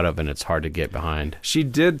came out of, and it's hard to get behind. She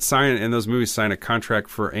did sign a contract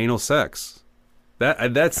for anal sex.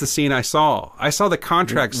 That's the scene I saw. I saw the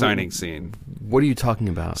contract signing scene. What are you talking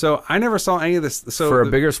about? So I never saw any of this. So for a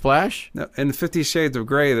Bigger Splash? No, in 50 Shades of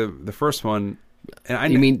Grey, the first one.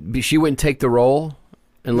 And you mean she wouldn't take the role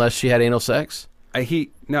unless she had anal sex? I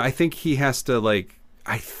think he has to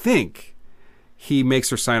I think he makes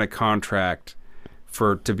her sign a contract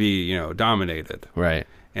to be dominated. Right.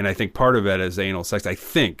 And I think part of it is anal sex. I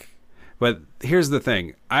think. But here's the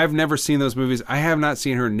thing. I've never seen those movies. I have not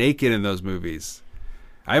seen her naked in those movies.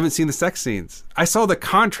 I haven't seen the sex scenes. I saw the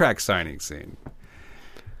contract signing scene.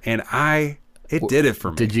 And it did it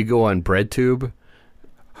for me. Did you go on BreadTube?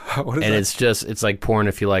 What is And that? it's like porn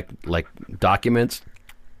if you like documents.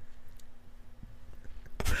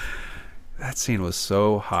 That scene was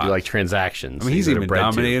so hot. You like transactions. I mean, he's You go to even BreadTube.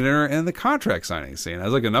 dominated her in the contract signing scene. That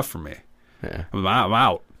was like enough for me. Yeah, I'm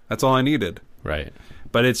out. That's all I needed. right.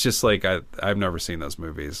 But it's just like I've never seen those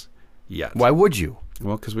movies yet. Why would you?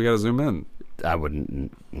 Well, because we got to zoom in. I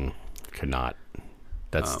wouldn't. Could not.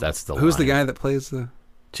 That's the Who's the line. guy that plays the?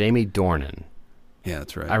 Jamie Dornan. Yeah,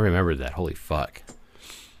 that's right. I remembered that. Holy fuck.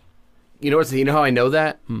 You know how I know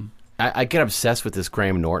that? I get obsessed with this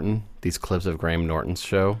Graham Norton. These clips of Graham Norton's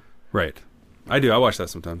show Right. I do. I watch that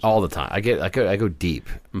sometimes. all the time. I go deep,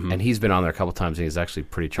 and he's been on there a couple times, and he's actually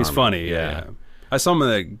pretty charming. He's funny. Yeah. I saw him in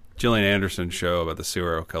the Gillian Anderson show about the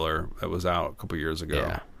serial killer that was out a couple years ago.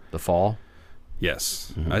 Yeah. The Fall.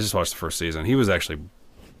 Yes. I just watched the first season. He was actually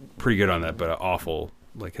pretty good on that, but awful.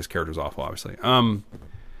 Like his character's awful, obviously.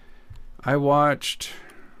 I watched.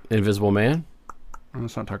 Invisible Man.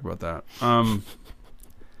 Let's not talk about that.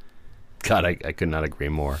 God, I could not agree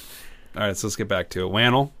more. All right, so let's get back to it.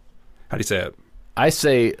 Wannell. How do you say it? I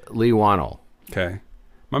say Lee Wannell. Okay.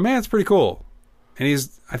 My man's pretty cool. And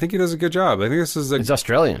I think he does a good job. I think this is He's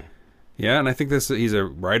Australian. yeah, and I think he's a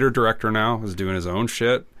writer-director now. He's doing his own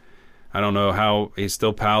shit. I don't know how he's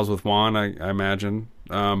still pals with Juan, I imagine.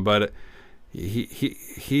 But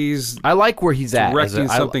he's I like where he's at. directing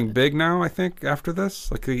something big now, I think, after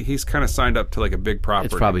this. Like he's kind of signed up to like a big property.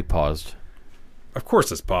 It's probably paused. Of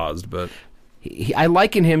course it's paused, but I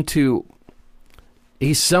liken him to.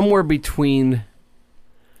 He's somewhere between.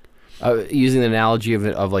 Using the analogy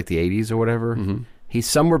of like the '80s or whatever, he's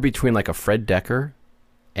somewhere between like a Fred Decker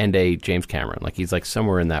and a James Cameron. Like he's like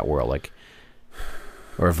somewhere in that world, like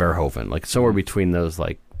or a Verhoeven, like somewhere between those.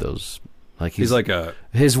 Like he's like a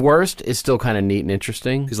his worst is still kind of neat and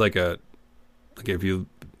interesting. he's like if you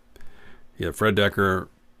have Fred Decker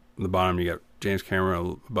in the bottom, you got James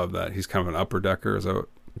Cameron above that. He's kind of an upper decker. Is that what?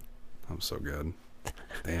 I'm so good.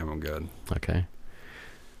 Damn, I'm good. Okay.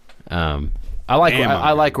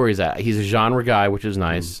 I like where he's at. He's a genre guy, which is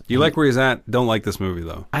nice. You like where he's at? Don't like this movie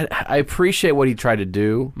though. I appreciate what he tried to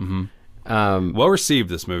do. Well received,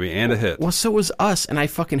 this movie, and a hit. Well, so was Us, and I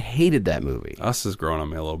fucking hated that movie. Us has grown on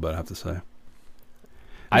me a little bit, I have to say.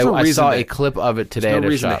 I no reason saw to- a clip of it today There's at no a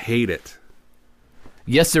reason shop. to hate it.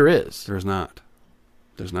 Yes, there is. There's not.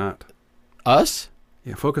 There's not. Us?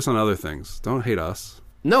 Yeah, focus on other things. Don't hate us.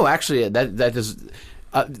 No, actually, that is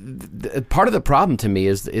part of the problem to me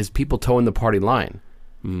is people towing the party line.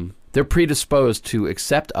 They're predisposed to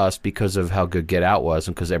accept Us because of how good Get Out was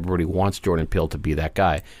and because everybody wants Jordan Peele to be that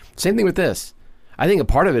guy. Same thing with this. I think a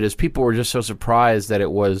part of it is people were just so surprised that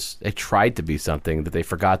it tried to be something that they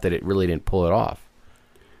forgot that it really didn't pull it off.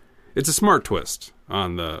 It's a smart twist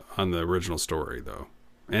on the original story, though,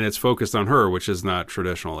 and it's focused on her, which is not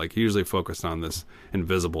traditional. Like usually focused on this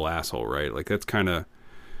invisible asshole, right? Like that's kind of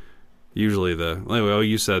usually well,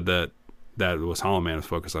 you said that was Hollow Man was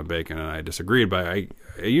focused on Bacon, and I disagreed. But it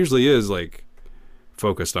usually is like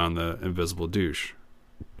focused on the invisible douche,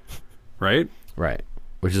 right? Right.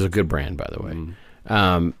 Which is a good brand, by the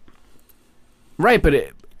way. Right, but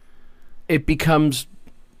it becomes.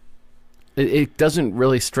 It doesn't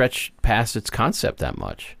really stretch past its concept that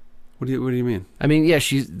much. What do you mean? I mean, yeah,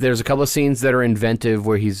 there's a couple of scenes that are inventive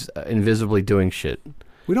where he's invisibly doing shit.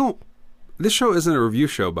 We don't. This show isn't a review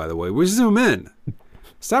show, by the way. We zoom in.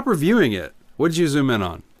 Stop reviewing it. What did you zoom in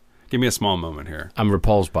on? Give me a small moment here. I'm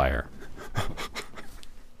repulsed by her.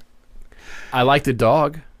 I like the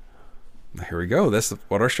dog. Here we go. That's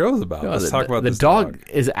what our show is about. No, Let's talk about the this dog.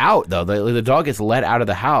 Is out though. The dog gets let out of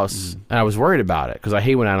the house, and I was worried about it because I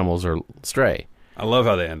hate when animals are stray. I love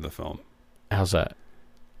how they end the film. How's that?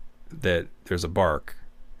 That there's a bark,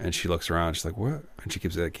 and she looks around. She's like, "What?" And she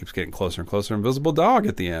keeps getting closer and closer. Invisible dog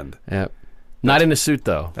at the end. Yeah, not in a suit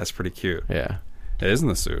though. That's pretty cute. Yeah, It is in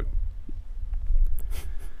the suit.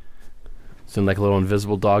 it's in like a little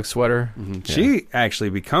invisible dog sweater. Yeah. She actually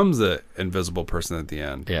becomes the invisible person at the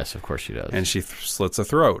end, Yes, of course she does. and she slits a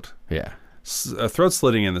throat. yeah, Throat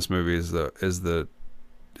slitting in this movie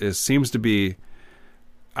seems to be.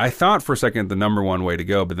 I thought for a second the number one way to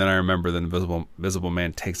go, but then I remember the Invisible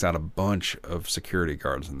Man takes out a bunch of security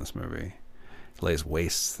guards in this movie. He lays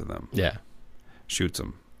waste to them, yeah. shoots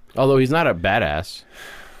them. Although he's not a badass,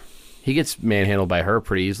 he gets manhandled by her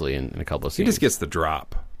pretty easily in a couple of He scenes. just gets the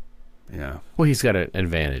drop. Yeah, well, he's got an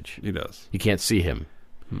advantage. he does. You can't see him.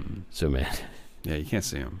 So man, Yeah, you can't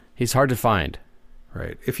see him. he's hard to find.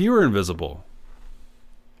 Right. If you were invisible,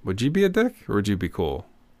 Would you be a dick or would you be cool?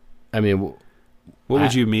 I mean, What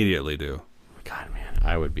would you immediately do? God, man,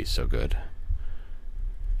 I would be so good.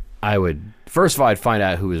 I would, first of all, I'd find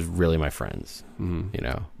out who is really my friends. You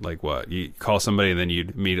know, Like what? You call somebody and then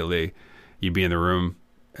you'd be in the room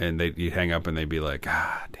and you'd hang up and they'd be like,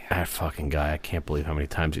 ah, damn. that fucking guy. I can't believe how many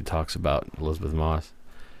times he talks about Elizabeth Moss.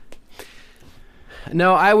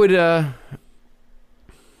 No, I would. I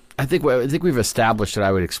think we've established that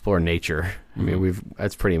I would explore nature. I mean,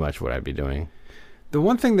 that's pretty much what I'd be doing. The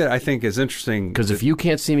one thing that I think is interesting, Because if you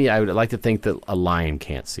can't see me, I would like to think that a lion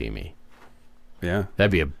can't see me. yeah,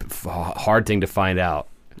 That'd be a hard thing to find out.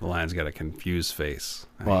 the lion's got a confused face.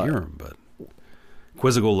 I Well, hear him, but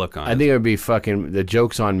quizzical look on I it. think it would be fucking the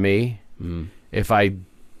joke's on me if I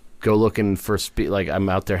go looking for like I'm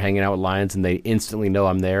out there hanging out with lions and they instantly know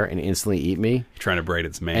I'm there and instantly eat me, Trying to braid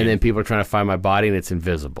its mane. and then people are trying to find my body and it's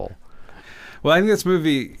invisible. Well, I think this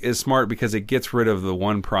movie is smart because it gets rid of the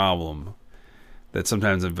one problem that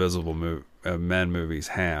sometimes invisible men movies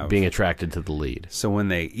have. Being attracted to the lead. So when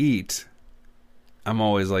they eat, I'm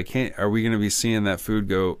always like, hey, are we going to be seeing that food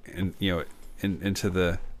go into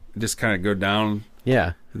the, just kind of go down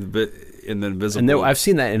Yeah, the bit in the invisible? and I've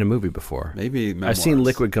seen that in a movie before. Maybe memoirs. I've seen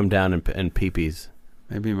liquid come down and peepees.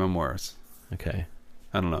 Maybe memoirs. Okay.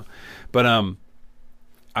 I don't know. But I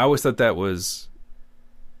always thought that was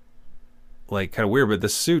like kind of weird, but the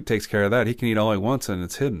suit takes care of that. He can eat all he wants and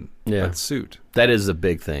it's hidden. Yeah. That suit. That is a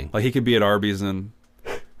big thing. Like he could be at Arby's and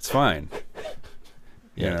it's fine.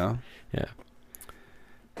 You know? Yeah.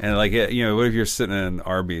 And like, what if you're sitting in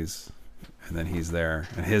Arby's and then he's there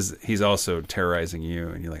and he's also terrorizing you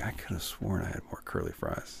and you're like, I could have sworn I had more curly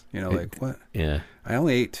fries. Like what? Yeah. I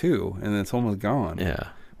only ate 2 and it's almost gone. Yeah.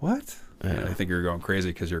 What? Yeah. And I think you're going crazy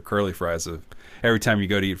because your curly fries, every time you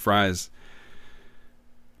go to eat fries,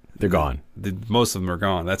 They're gone. Most of them are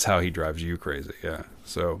gone. That's how he drives you crazy. Yeah.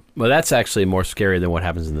 So. Well, that's actually more scary than what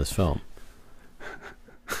happens in this film.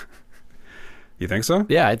 You think so?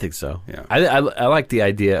 Yeah, I think so. Yeah. I like the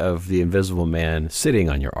idea of the Invisible Man sitting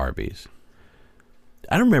on your Arby's.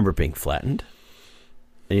 I don't remember it being flattened.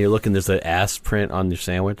 And you're looking, there's an ass print on your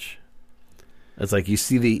sandwich. It's like you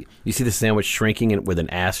see the sandwich shrinking with an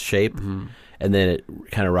ass shape, and then it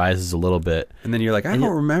kind of rises a little bit. And then you're like, I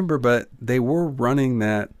don't remember, but they were running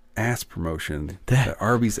that ass promotion, that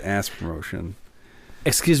Arby's ass promotion.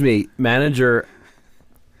 Excuse me, manager.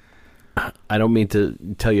 I don't mean to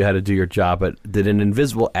tell you how to do your job, but did an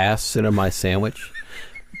invisible ass sit on my sandwich?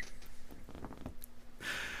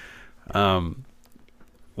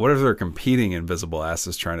 What if they're competing invisible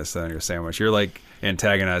asses trying to sit on your sandwich? You're like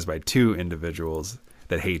antagonized by 2 individuals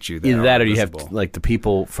that hate you. Either that or you invisible. have, like, the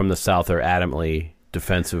people from the South are adamantly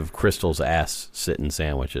defensive of Crystal's ass sitting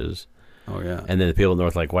sandwiches. Oh, yeah. And then the people in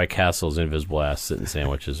North, like White Castle's invisible ass sitting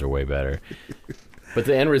sandwiches are way better. But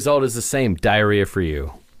the end result is the same: diarrhea for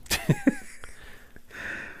you.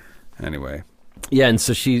 Anyway. Yeah, and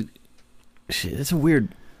so she got some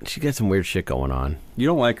weird shit going on. You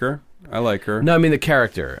don't like her. I like her. No, I mean the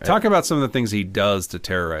character. Talk about some of the things he does to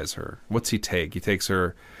terrorize her. What's he take? He takes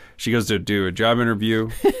her. She goes to do a job interview.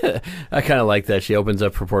 I kind of like that. She opens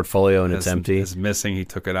up her portfolio and it's empty. It's missing. He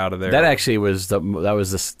took it out of there. That actually was the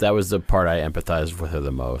part I empathized with her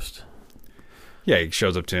the most. Yeah, he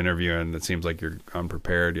shows up to interview and it seems like you're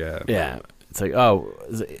unprepared. Yeah. Yeah, it's like, oh,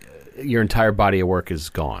 your entire body of work is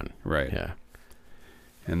gone. Right. Yeah.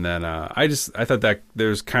 And then I thought that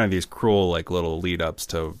there's kind of these cruel like little lead ups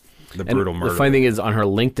to the brutal murder. The funny thing is, on her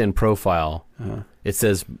LinkedIn profile, it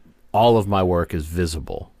says all of my work is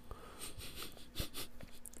visible.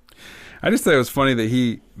 I just thought it was funny that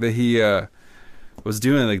he was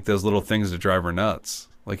doing like those little things to drive her nuts,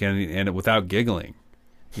 like and without giggling.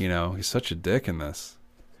 He's such a dick in this.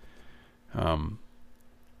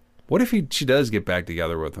 What if she does get back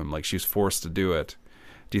together with him? Like she's forced to do it.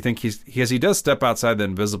 Do you think he does step outside the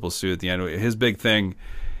invisible suit at the end? His big thing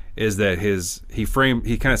is that he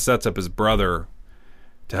kind of sets up his brother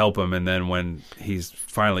to help him, and then when he's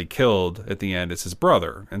finally killed at the end, it's his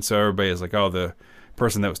brother, and so everybody is like, oh, the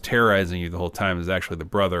person that was terrorizing you the whole time is actually the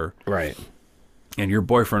brother, Right. and your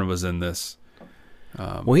boyfriend was in this.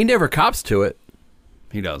 Well, he never cops to it.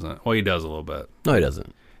 He doesn't. Well, he does a little bit. No, he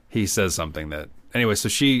doesn't. He says something that anyway. So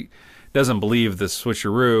she doesn't believe the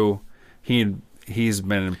switcheroo. He's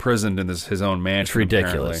been imprisoned in his own mansion. It's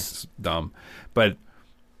ridiculous. Apparently. It's dumb, but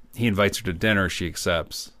he invites her to dinner. She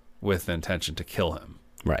accepts with the intention to kill him.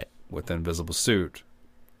 Right. With the invisible suit.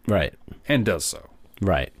 Right. And does so.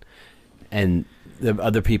 Right. And the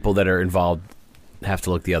other people that are involved have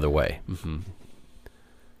to look the other way. Mm-hmm.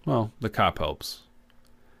 Well, the cop helps.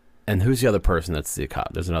 And who's the other person that's the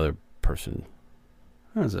cop? There's another person.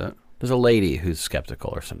 How is that? There's a lady who's skeptical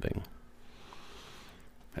or something.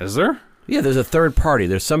 Is there? Yeah, there's a third party.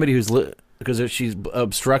 There's somebody who's because she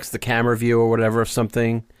obstructs the camera view or whatever of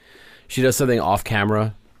something. She does something off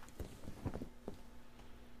camera.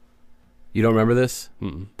 You don't remember this?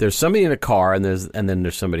 Mm-mm. There's somebody in a car, and then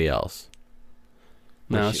there's somebody else.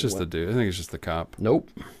 No, it's just the dude. I think it's just the cop. Nope.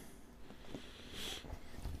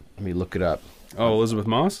 Let me look it up Oh, Elizabeth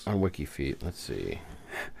Moss? on WikiFeet. Let's see.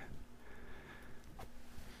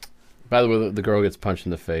 By the way, the girl who gets punched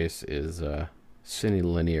in the face is Sidney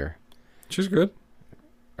Lanier. She's good.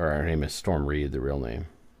 Or her name is Storm Reed, the real name.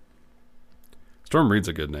 Storm Reed's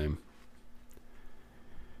a good name.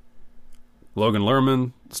 Logan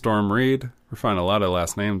Lerman, Storm Reed. We're finding a lot of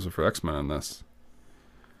last names for X-Men in this.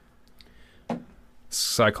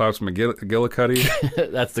 Cyclops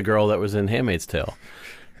McGillicuddy. That's the girl that was in Handmaid's Tale.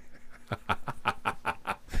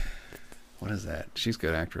 What is that? She's a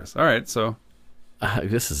good actress. All right, so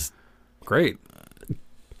This is... great.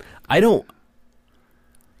 I don't...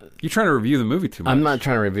 You're trying to review the movie too much. I'm not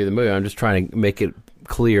trying to review the movie. I'm just trying to make it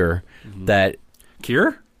clear that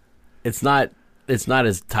Kier? it's not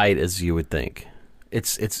as tight as you would think.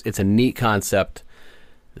 It's a neat concept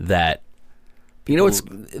that it's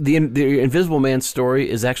the Invisible Man story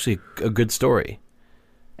is actually a good story,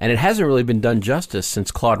 and it hasn't really been done justice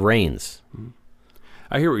since Claude Rains.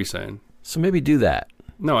 I hear what you're saying. So maybe do that.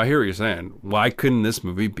 No, I hear what you're saying. Why couldn't this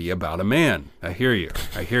movie be about a man? I hear you.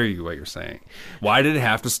 I hear you what you're saying. Why did it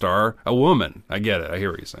have to star a woman? I get it. I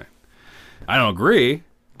hear what you're saying. I don't agree,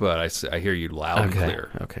 but I hear you loud and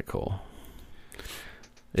clear. Okay, cool.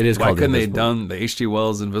 It is Why called couldn't they Invisible. done the H.G.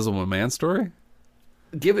 Wells Invisible Man story?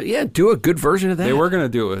 Do a good version of that. They were going to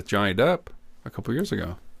do it with Johnny Depp a couple years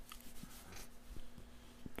ago.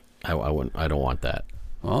 I don't want that.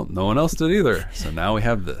 Well, no one else did either. So now we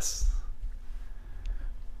have this.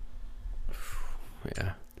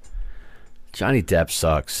 Yeah. Johnny Depp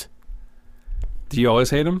sucks. Do you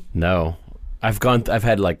always hate him? No. I've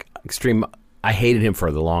had like extreme... I hated him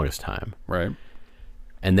for the longest time. Right.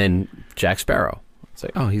 And then Jack Sparrow. It's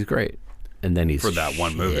like, oh, he's great. And then he's For that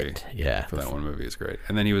one movie. Yeah. For that one movie is great.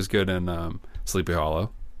 And then he was good in Sleepy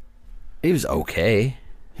Hollow. He was okay.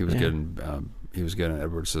 He was good in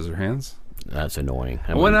Edward Scissorhands. That's annoying.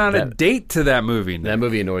 I went on a date to that movie. Nick. That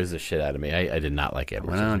movie annoys the shit out of me. I did not like it. I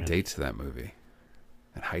went on a date to that movie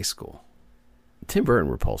at high school. Tim Burton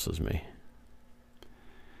repulses me.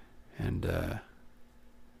 And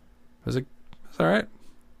was all right.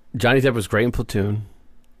 Johnny Depp was great in Platoon.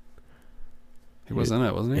 He was in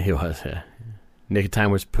it, wasn't he? He was, yeah. Nick of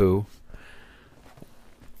Time was Pooh.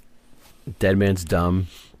 Dead Man's Dumb.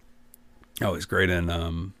 Oh, he's great in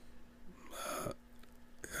the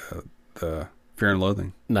Fear and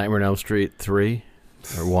Loathing. Nightmare on Elm Street 3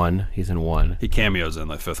 or 1. He's in 1. He cameos in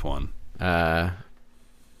the fifth one. Uh,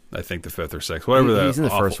 I think the fifth or sixth, whatever. He's in the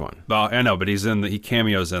first one. I know, but he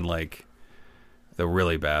cameos in like the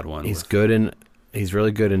really bad one. He's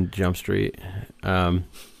really good in Jump Street.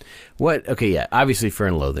 What? Okay, yeah. Obviously, Fear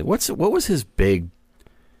and Loathing. What was his big?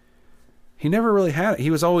 He never really had. He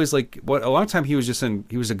was always like a long time. He was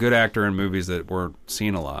a good actor in movies that weren't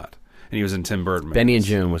seen a lot, and he was in Tim Burton movies. Benny and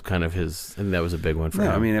June was kind of his. I think that was a big one for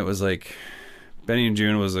him. I mean, it was like Benny and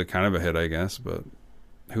June was a kind of a hit, I guess. But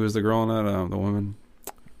who was the girl in that? The woman.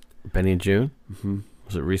 Benny and June. Mm-hmm.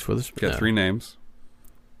 Was it Reese Witherspoon? Got 3 names.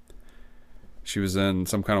 She was in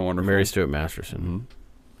Some Kind of Wonderful. Mary Stuart Masterson.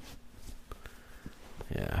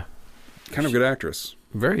 Mm-hmm. Yeah. Kind of good actress.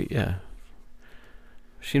 Very, yeah.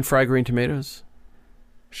 Was she in Fried Green Tomatoes?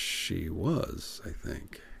 She was, I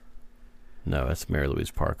think. No, that's Mary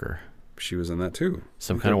Louise Parker. She was in that too.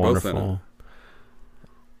 Some Kind of Wonderful.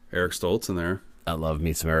 Eric Stoltz in there. I love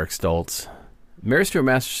me some Eric Stoltz. Mary Stuart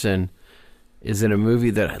Masterson is in a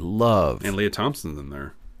movie that I love. And Leah Thompson's in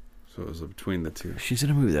there. So it was between the two. She's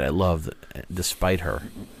in a movie that I love despite her.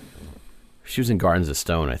 She was in Gardens of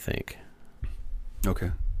Stone, I think.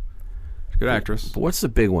 Okay. Good actress. But what's the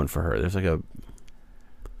big one for her? There's like a...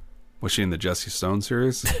 Was she in the Jesse Stone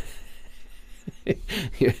series?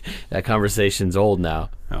 That conversation's old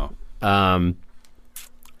now. Oh. I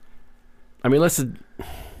mean,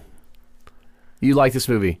 you like this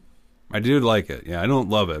movie? I do like it. Yeah, I don't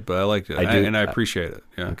love it, but I liked it. I do. And I appreciate it.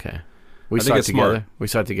 Yeah. Okay. I We think saw it it's together. smart. We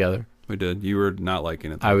saw it together. We did. You were not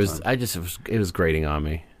liking it. It was grating on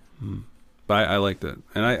me. But I liked it.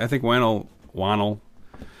 And I think Wannell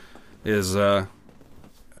is got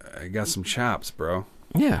some chops, bro.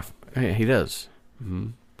 Yeah, he does. Mm-hmm.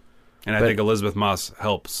 And I think Elizabeth Moss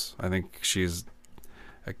helps. I think she's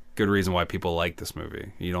a good reason why people like this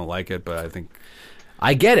movie. You don't like it, but I think...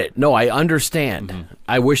 I get it. No, I understand. Mm-hmm.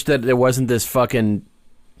 I wish that there wasn't this fucking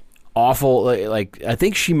awful. Like I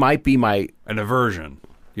think she might be my. An aversion.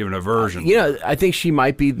 You have an aversion. I think she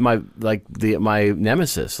might be my my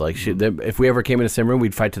nemesis. Like if we ever came in the same room,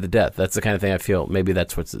 we'd fight to the death. That's the kind of thing I feel. Maybe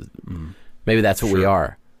that's maybe that's what we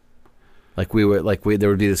are. Like there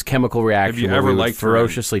would be this chemical reaction. Have you ever we would liked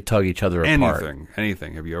ferociously tug each other apart?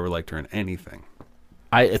 Anything. Have you ever liked her in anything?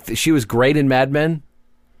 She was great in Mad Men,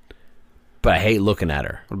 but I hate looking at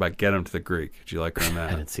her. What about Get Him to the Greek? Did you like her in I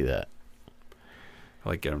that? didn't see that. I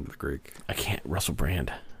like Get Him to the Greek. I can't. Russell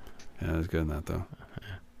Brand. Yeah, he was good in that though.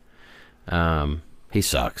 He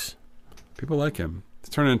sucks. People like him. He's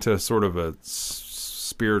turned into sort of a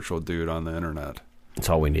spiritual dude on the internet. That's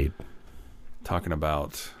all we need. Talking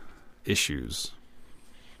about issues.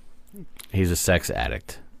 He's a sex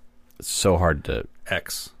addict. It's so hard to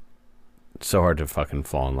fucking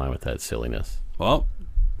fall in line with that silliness. Well,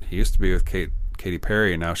 he used to be with Katy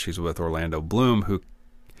Perry, and now she's with Orlando Bloom, who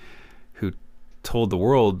told the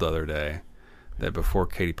world the other day that before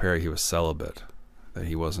Katy Perry he was celibate, that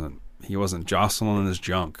he wasn't jostling his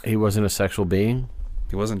junk. He wasn't a sexual being?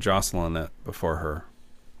 He wasn't jostling it before her.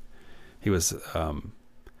 He was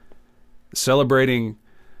celebrating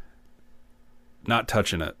not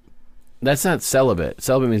touching it. That's not celibate.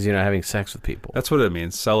 Celibate means you're not having sex with people. That's what it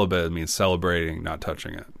means. Celibate means celebrating not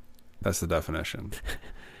touching it. That's the definition.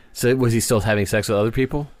 So was he still having sex with other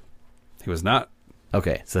people? He was not.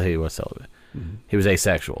 Okay, so he was celibate. Mm-hmm. He was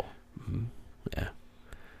asexual. Mm-hmm. Yeah.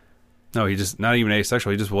 No, he just not even asexual.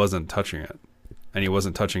 He just wasn't touching it, and he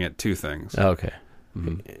wasn't touching it to things. Oh, okay.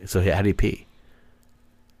 Mm-hmm. So how did he pee?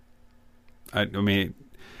 I mean,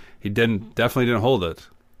 he definitely didn't hold it.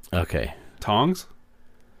 Okay. Tongs?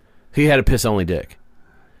 He had a piss only dick.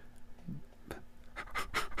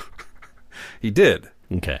 He did.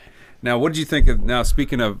 Okay. Now, what did you think of? Now,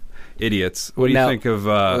 speaking of idiots, what do you think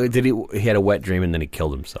of? Did he had a wet dream and then he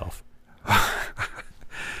killed himself?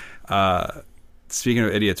 Speaking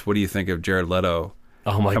of idiots, what do you think of Jared Leto?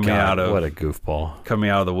 Oh my God! What a goofball! Coming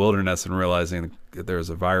out of the wilderness and realizing that there's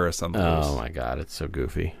a virus on the loose. Oh my God! It's so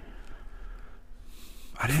goofy.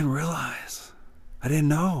 I didn't realize. I didn't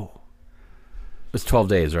know. It was 12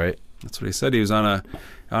 days, right? That's what he said. He was on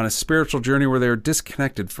a spiritual journey where they were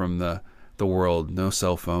disconnected from the world. No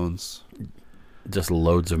cell phones. Just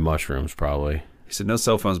loads of mushrooms, probably. He said no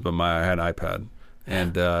cell phones, but I had an iPad,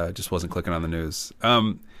 and just wasn't clicking on the news.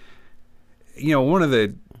 One of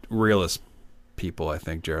the realest people, I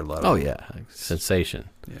think, Jared Leto. Oh yeah, sensation.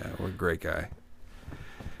 Yeah, what a great guy.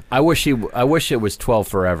 I wish it was 12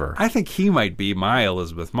 forever. I think he might be my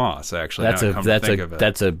Elizabeth Moss. Actually, I'm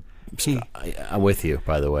with you,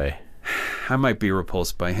 by the way. I might be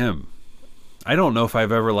repulsed by him. I don't know if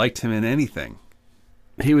I've ever liked him in anything.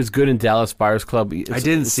 He was good in Dallas Buyers Club. I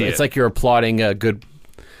didn't see it. It's like you're applauding a good,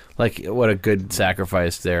 like what a good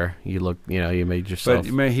sacrifice there. You made yourself.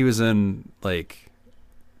 But he was in like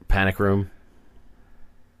Panic Room.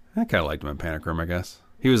 I kind of liked him in Panic Room, I guess.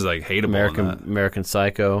 He was like hateable in that. American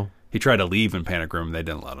Psycho. He tried to leave in Panic Room. They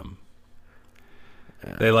didn't let him.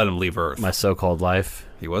 They let him leave Earth. My So-Called Life.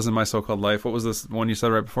 He was in My So-Called Life. What was this one you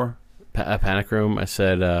said right before? Panic Room. I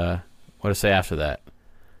said, what did I say after that?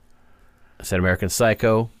 I said American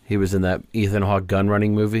Psycho. He was in that Ethan Hawke gun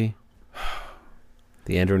running movie.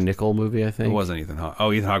 The Andrew Niccol movie, I think. It wasn't Ethan Hawke.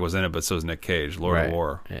 Oh, Ethan Hawke was in it, but so was Nick Cage. Lord of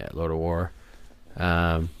War. Yeah, Lord of War.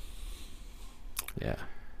 Yeah.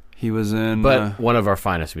 He was in... But one of our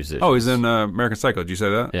finest musicians. Oh, he's in American Psycho. Did you say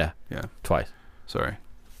that? Yeah. Yeah. Twice. Sorry.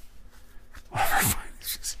 One of our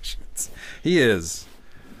finest musicians. He is.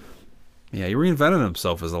 Yeah, he reinvented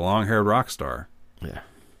himself as a long-haired rock star. Yeah.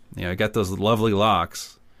 He got those lovely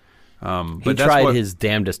locks. He tried his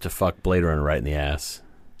damnedest to fuck Blade Runner right in the ass.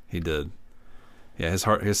 He did. Yeah,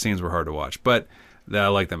 his scenes were hard to watch. But I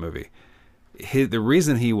like that movie. The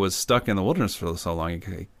reason he was stuck in the wilderness for so long,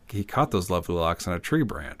 he caught those lovely locks on a tree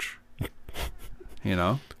branch. You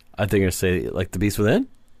know? I think you're going to say, like, The Beast Within?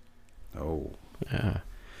 Oh. Yeah.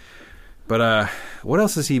 But what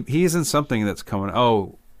else is he? He is in something that's coming.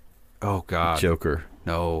 Oh, God. Joker.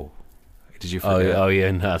 No. Did you forget? Oh yeah,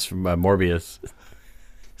 and that's from Morbius.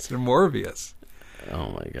 It's Morbius. Oh,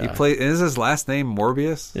 my God. Is his last name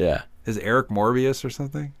Morbius? Yeah. Is Eric Morbius or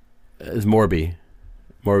something? It's Morbius.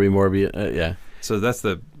 Yeah. So that's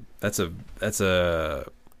a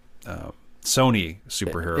Sony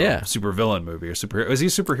superhero, supervillain movie or superhero. Is he a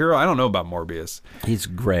superhero? I don't know about Morbius. He's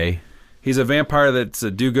gray. He's a vampire that's a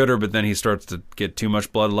do-gooder, but then he starts to get too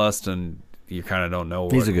much bloodlust, and you kind of don't know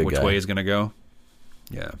which way he's going to go.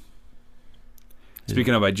 Yeah.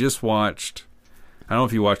 Speaking of, I just watched. I don't know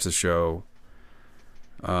if you watched the show.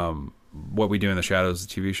 What We Do in the Shadows,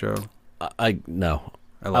 the TV show. No.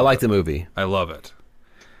 I like the movie. I love it.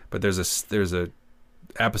 But there's a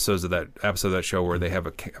episodes of that show where they have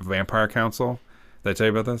a vampire council. Did I tell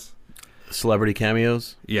you about this? Celebrity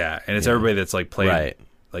cameos. Yeah, and it's everybody that's like played. Right.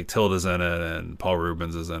 Like Tilda's in it, and Paul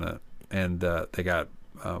Rubens is in it, and they got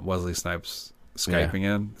Wesley Snipes Skyping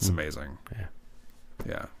in. It's amazing.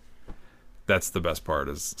 Yeah, that's the best part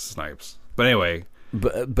is Snipes. But anyway,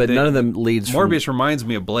 but none of them leads. Morbius reminds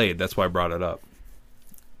me of Blade. That's why I brought it up.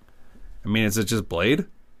 I mean, is it just Blade?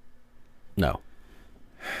 No.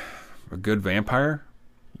 A good vampire?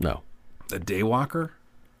 No. A daywalker?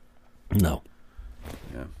 No.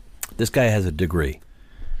 Yeah. This guy has a degree.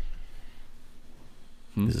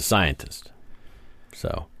 He's a scientist.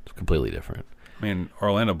 So, it's completely different. I mean,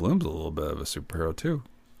 Orlando Bloom's a little bit of a superhero, too.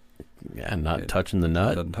 Yeah, not touching the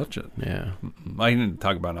nut. Doesn't touch it. Yeah. I didn't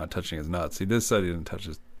talk about not touching his nuts. He did say he didn't touch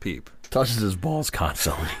his peep. Touches his balls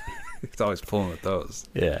constantly. He's always pulling at those.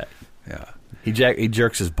 Yeah. Yeah. He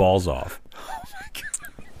jerks his balls off.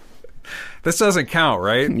 This doesn't count,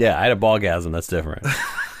 right? Yeah, I had a ballgasm. That's different.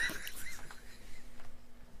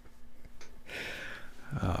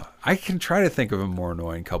 I can try to think of a more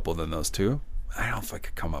annoying couple than those two. I don't know if I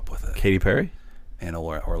could come up with it. Katy Perry? And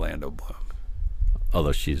Orlando Bloom.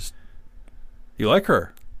 Although she's... You like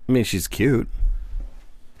her? I mean, she's cute.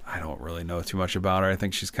 I don't really know too much about her. I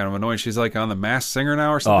think she's kind of annoying. She's like on The Masked Singer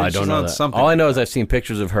now or something. Oh, I don't she's know on that. Something. All I know is I've seen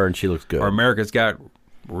pictures of her and she looks good. Or America's Got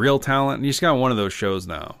Real Talent. And she's got one of those shows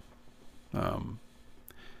now.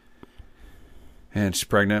 And she's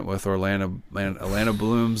pregnant with Orlando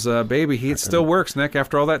Bloom's baby. It still works, Nick.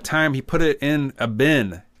 After all that time, he put it in a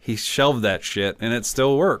bin. He shelved that shit, and it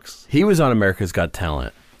still works. He was on America's Got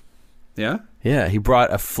Talent. Yeah? Yeah, he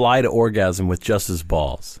brought a fly to orgasm with just his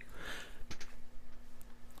balls.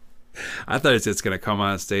 I thought it's just going to come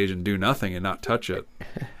on stage and do nothing and not touch it.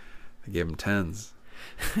 I gave him 10s.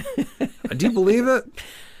 Do you believe it?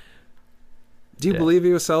 Do you believe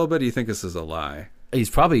he was celibate? Do you think this is a lie? He's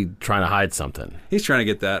probably trying to hide something. He's trying to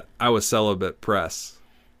get that I was celibate press.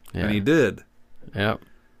 Yeah. And he did. Yep.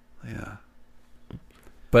 Yeah.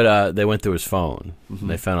 But they went through his phone. Mm-hmm.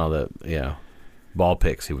 They found all the ball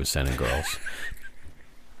pics he was sending girls.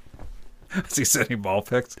 Was he sending ball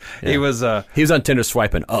pics? Yeah. He was on Tinder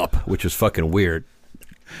swiping up, which was fucking weird.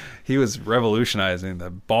 He was revolutionizing the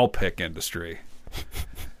ball pic industry.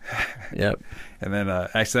 Yep. And then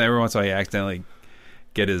accidentally, every once in a while, he accidentally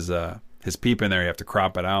get his peep in there. You have to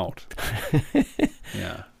crop it out.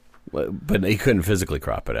 Yeah. But he couldn't physically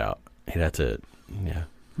crop it out. He'd have to,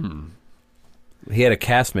 He had a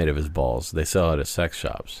cast made of his balls. They sell it at sex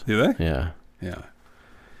shops. Do they? Yeah. Yeah.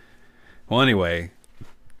 Well, anyway,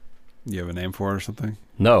 you have a name for it or something?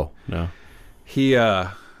 No. He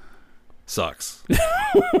sucks.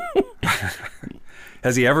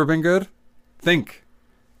 Has he ever been good? Think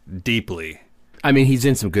deeply. I mean, he's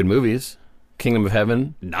in some good movies. Kingdom of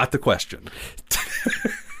Heaven. Not the question.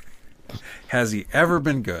 Has he ever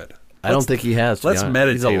been good? I don't think he has. Let's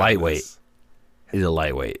meditate. He's a lightweight. He's a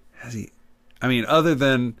lightweight. Has he? I mean, other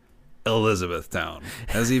than Elizabethtown,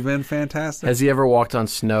 has he been fantastic? Has he ever walked on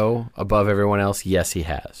snow above everyone else? Yes, he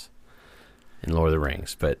has. In Lord of the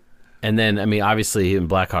Rings, and then I mean, obviously in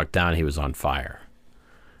Black Hawk Down, he was on fire.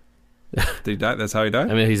 Did he die? That's how he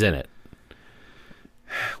died? I mean, he's in it.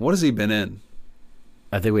 What has he been in?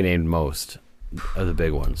 I think we named most of the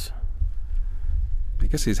big ones. I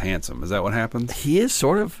guess he's handsome. Is that what happens? He is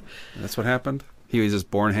sort of. That's what happened? He was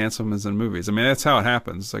just born handsome as in movies. I mean, that's how it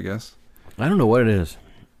happens, I guess. I don't know what it is.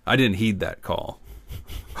 I didn't heed that call.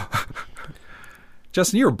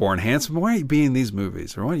 Justin, you were born handsome. Why aren't you being in these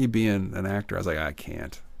movies? Or why aren't you being an actor? I was like, I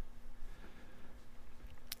can't.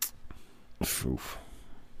 Oof.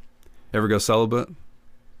 Ever go celibate?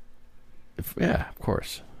 Yeah, of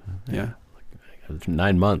course. Yeah.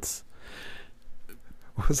 9 months.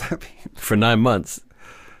 What does that mean? For 9 months.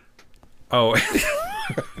 Oh.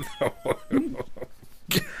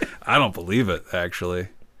 I don't believe it, actually.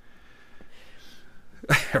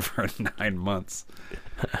 For 9 months.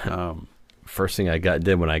 First thing I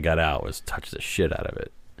did when I got out was touch the shit out of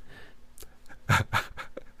it.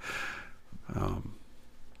 I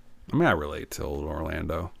mean, I relate to old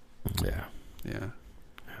Orlando. Yeah. Yeah.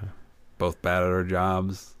 Both bad at our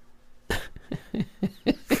jobs.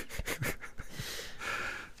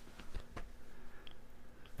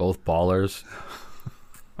 Both ballers.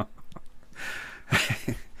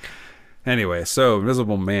 Anyway, so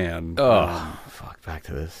Invisible Man. Fuck, back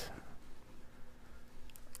to this.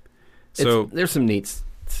 So there's some neat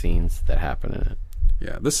scenes that happen in it.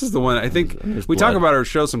 Yeah, this is the one. I think There's we blood. talk about our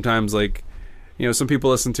show sometimes, like, you know, some people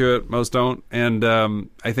listen to it, most don't. And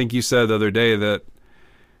I think you said the other day that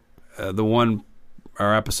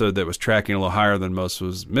our episode that was tracking a little higher than most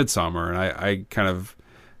was Midsummer. And I kind of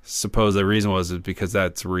suppose the reason is because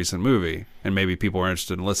that's a recent movie, and maybe people are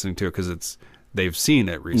interested in listening to it because they've seen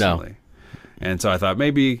it recently. And so I thought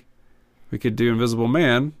maybe we could do Invisible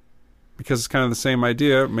Man because it's kind of the same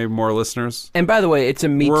idea. Maybe more listeners. And by the way, it's a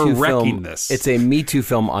Me We're Too wrecking film. this. It's a Me Too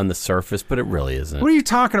film on the surface, but it really isn't. What are you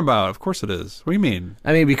talking about? Of course it is. What do you mean?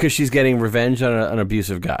 I mean, because she's getting revenge on an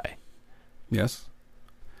abusive guy. Yes.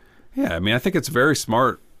 Yeah, I mean, I think it's very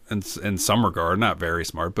smart in some regard. Not very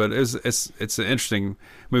smart, but it's an interesting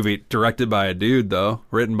movie. Directed by a dude, though.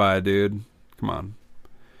 Written by a dude. Come on.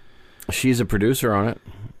 She's a producer on it,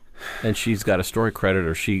 and she's got a story credit,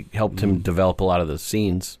 or she helped him develop a lot of the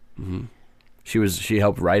scenes. Mm-hmm. She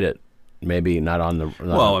helped write it. Maybe not on the...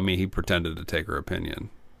 Well, I mean, he pretended to take her opinion.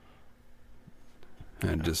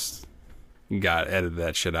 And just edited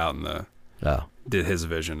that shit out in the... Oh. Did his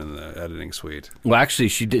vision in the editing suite. Well, actually,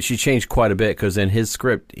 she changed quite a bit because in his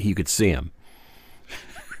script, you could see him.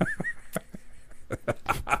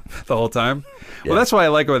 The whole time? Yeah. Well, that's why I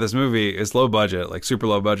like about this movie. It's low budget, like super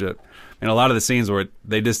low budget. And a lot of the scenes where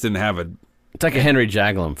they just didn't have It's like a Henry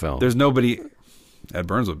Jaglom film. There's nobody... Ed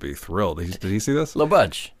Burns would be thrilled. Did he see this? Low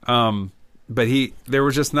budge. But there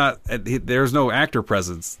was just not... There was no actor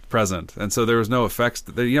present. And so there was no effects.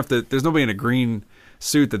 There's nobody in a green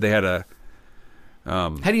suit that they had to... How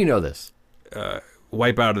do you know this?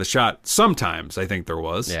 Wipe out of the shot. Sometimes I think there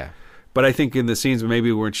was. Yeah. But I think in the scenes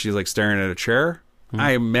maybe when she's like staring at a chair,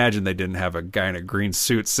 I imagine they didn't have a guy in a green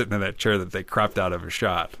suit sitting in that chair that they cropped out of a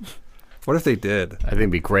shot. What if they did? I think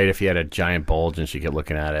it'd be great if he had a giant bulge and she kept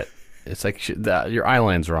looking at it. It's like your eye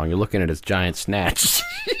line's wrong. You're looking at his giant snatch.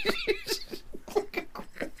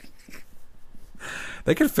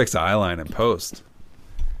 They could fix the eye line in post,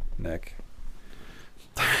 Nick.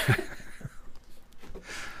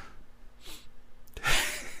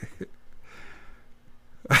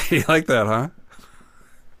 You like that, huh?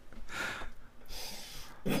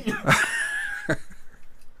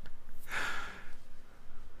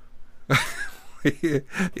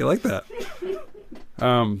 You like that?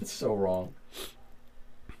 It's so wrong.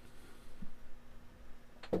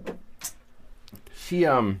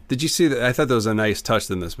 Did you see that? I thought there was a nice touch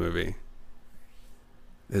in this movie.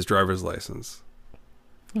 His driver's license.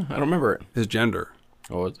 I don't remember it. His gender.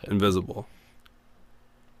 What was it? Invisible.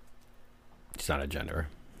 It's not a gender.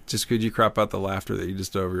 Just could you crop out the laughter that you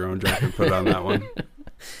just did over your own joke and put it on that one?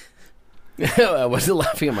 I wasn't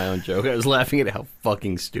laughing at my own joke. I was laughing at how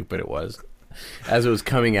fucking stupid it was. As it was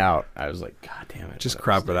coming out, I was like, God damn it. Just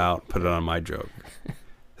crop it out, put it on my joke.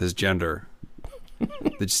 His gender.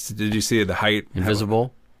 Did you see the height?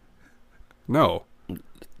 Invisible? No. What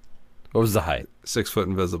was the height? 6 foot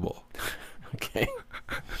invisible. Okay.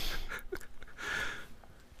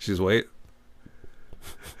 She's weight?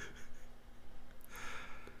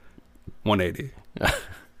 180.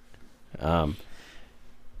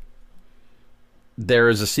 There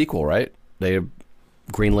is a sequel, right? They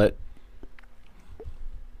greenlit.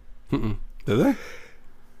 Did they?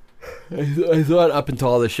 I thought up until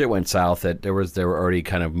all this shit went south that they were already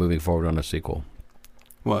kind of moving forward on a sequel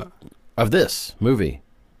What? of this movie.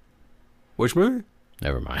 Which movie?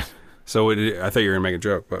 Never mind. So I thought you were going to make a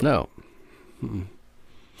joke. But No.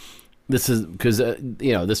 This is because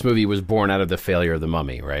this movie was born out of the failure of The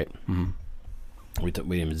Mummy, right? Mm-hmm. We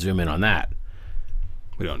didn't zoom in on that.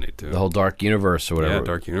 We don't need to. The whole Dark Universe or whatever. Yeah,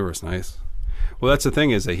 Dark Universe, nice. Well, that's the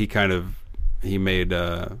thing is that he made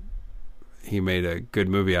a good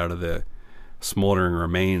movie out of the smoldering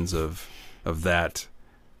remains of that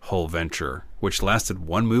whole venture, which lasted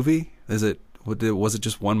one movie. Was it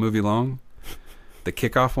just one movie long? The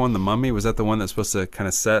kickoff one, The Mummy, was that the one that's supposed to kind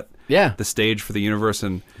of set the stage for the universe?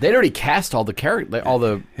 And they'd already cast all the characters, like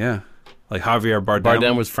Javier Bardem.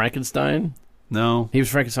 Bardem was Frankenstein. No, he was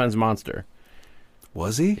Frankenstein's monster.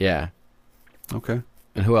 Was he? Yeah. Okay.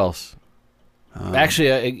 And who else?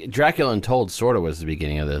 Actually, Dracula Untold sort of was the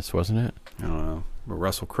beginning of this, wasn't it? I don't know. But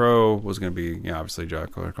Russell Crowe was going to be, obviously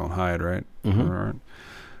Jekyll and Hyde, right?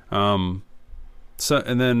 Mm-hmm.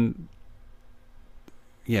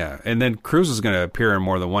 And then Cruise is going to appear in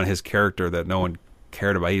more than one. His character that no one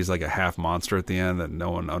cared about. He's like a half monster at the end that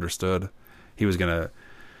no one understood. He was going to.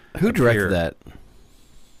 Who directed that?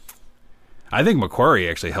 I think McQuarrie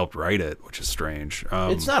actually helped write it, which is strange.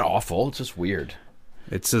 It's not awful. It's just weird.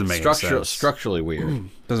 It doesn't make any sense. Structurally weird.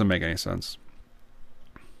 Doesn't make any sense.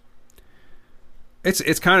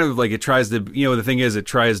 It's kind of like it tries to, the thing is it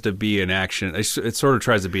tries to be an action. It sort of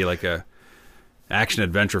tries to be like a action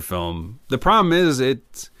adventure film. The problem is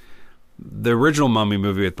the original Mummy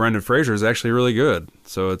movie with Brendan Fraser is actually really good.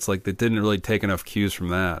 So it's like they didn't really take enough cues from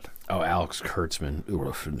that. Oh, Alex Kurtzman.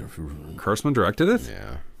 Kurtzman directed it?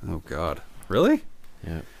 Yeah. Oh, God. Really?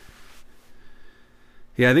 Yeah.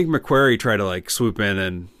 Yeah, I think McQuarrie tried to like swoop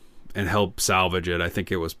in and help salvage it. I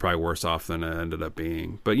think it was probably worse off than it ended up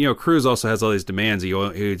being. But Cruise also has all these demands. He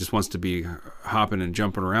just wants to be hopping and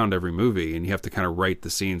jumping around every movie, and you have to kind of write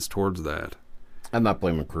the scenes towards that. I'm not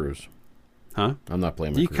blaming Cruise. Huh? I'm not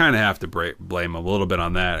blaming. You Cruise. kind of have to blame him a little bit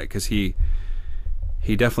on that because he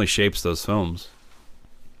definitely shapes those films.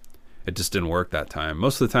 It just didn't work that time.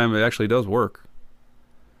 Most of the time, it actually does work.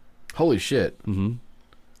 Holy shit! Mm-hmm.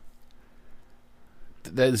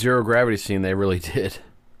 That zero gravity scene, they really did.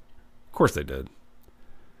 Of course they did.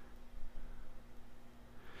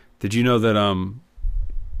 Did you know that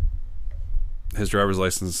his driver's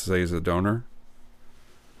license says he's a donor?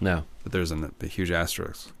 No. But there's a huge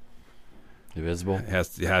asterisk. Invisible? It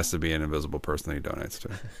has to be an invisible person that he donates to.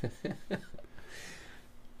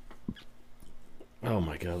 Oh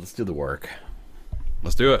my god, let's do the work.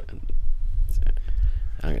 Let's do it.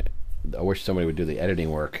 I wish somebody would do the editing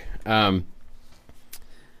work.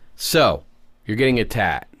 So, you're getting a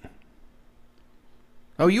tat.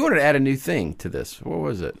 Oh, you wanted to add a new thing to this. What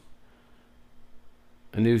was it?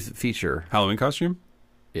 A new feature. Halloween costume?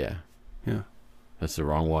 Yeah. Yeah. That's the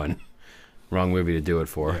wrong one. Wrong movie to do it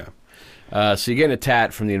for. Yeah. So you're getting a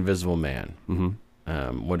tat from the Invisible Man.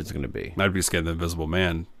 Mm-hmm. What is it going to be? I'd be scared of the Invisible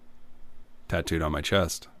Man tattooed on my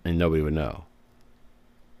chest. And nobody would know.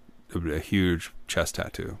 It would be a huge chest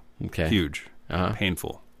tattoo. Okay. Huge. Uh-huh.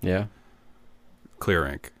 Painful. Yeah. Clear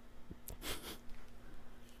ink.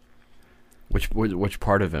 Which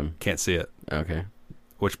part of him? Can't see it. Okay.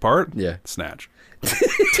 Which part? Yeah. Snatch.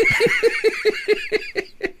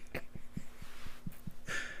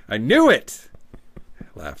 I knew it.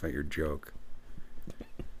 Laugh at your joke.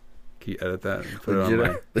 Can you edit that and put it on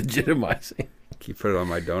my Legitimizing. Can you put it on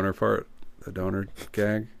my donor part? The donor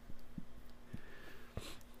gag?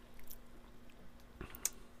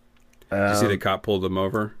 Did you see the cop pulled him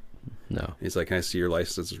over? No. He's like, "Can I see your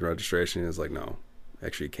license and registration?" He's like, "No.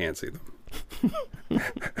 Actually, you can't see them."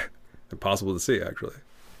 Impossible to see, actually.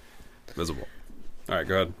 Visible. All right,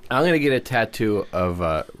 go ahead. I'm going to get a tattoo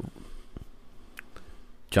of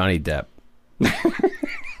Johnny Depp.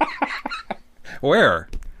 Where?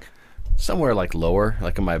 Somewhere like lower,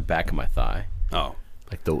 like on my back of my thigh. Oh.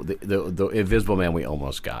 Like the Invisible Man we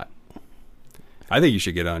almost got. I think you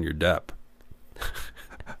should get on your Depp.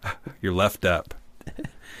 Your left Depp.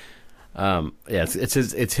 Yeah,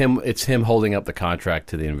 it's him holding up the contract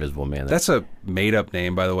to the Invisible Man. That's a made-up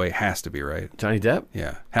name, by the way. Has to be, right? Johnny Depp?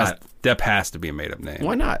 Yeah. Depp has to be a made-up name.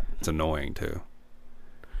 Why not? It's annoying, too.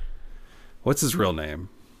 What's his real name?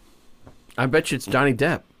 I bet you it's Johnny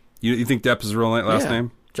Depp. You think Depp is his real last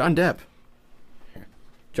name? John Depp.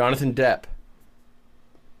 Jonathan Depp.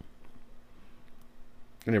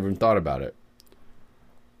 I never even thought about it.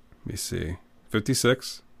 Let me see.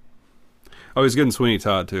 56? Oh, he's good in Sweeney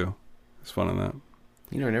Todd, too. He's fun in that.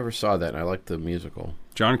 I never saw that, and I like the musical.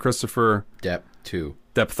 John Christopher Depp, too.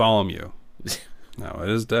 Depptholomew. No, it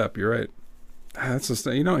is Depp. You're right. That's just,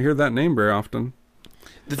 you don't hear that name very often.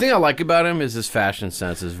 The thing I like about him is his fashion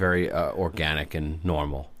sense is very organic and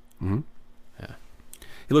normal. Mm-hmm. Yeah.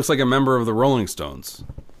 He looks like a member of the Rolling Stones.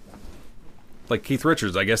 Like Keith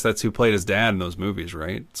Richards, I guess that's who played his dad in those movies,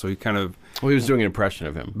 right? So he kind of... Well, he was doing an impression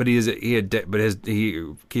of him. But Keith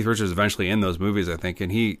Richards was eventually in those movies, I think,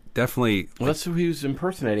 and he definitely... Well, that's who he was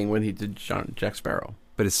impersonating when he did Jack Sparrow.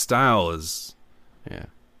 But his style is... Yeah.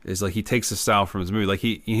 Is like he takes the style from his movie. Like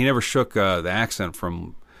he never shook the accent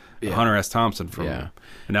from Hunter S. Thompson. And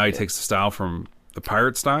now he takes the style from the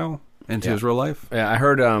pirate style into his real life. Yeah, I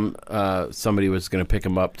heard somebody was going to pick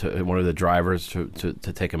him up to one of the drivers to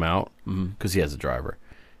take him out because he has a driver,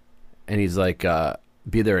 and he's like,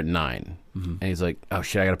 "Be there at 9." And he's like, "Oh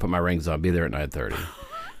shit, I got to put my rings on. Be there at 9:30."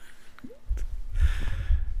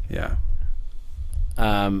 Yeah.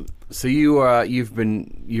 So you're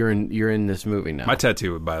in this movie now. My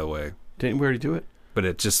tattoo, by the way, Didn't we already do it? But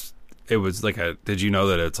it was like a. Did you know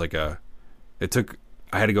that it's like a? It took.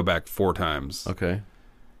 I had to go back 4 times. Okay.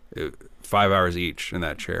 5 hours each in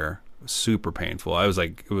that chair. Super painful. I was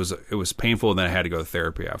like, it was painful, and then I had to go to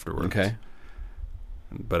therapy afterwards. Okay.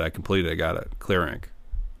 But I completed. I got it. Clear ink.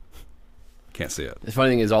 Can't see it. The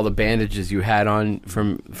funny thing is, all the bandages you had on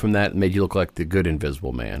from that made you look like the good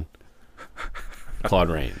Invisible Man,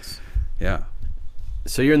 Claude Rains. Yeah.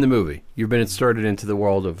 So you're in the movie. You've been inserted into the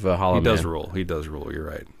world of Hollow Man. He does rule. He does rule. You're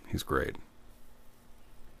right. He's great.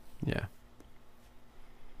 Yeah.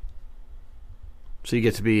 So you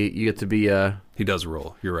get to be. He does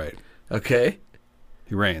rule. You're right. Okay.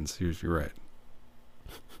 He reigns. You're right.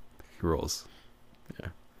 He rules. Yeah.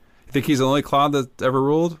 You think he's the only Claude that ever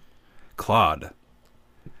ruled? Claude.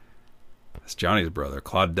 That's Johnny's brother,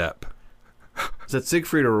 Claude Depp. Is that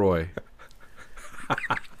Siegfried or Roy?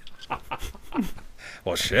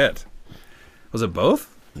 Well, shit. Was it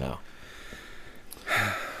both? No.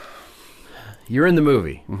 You're in the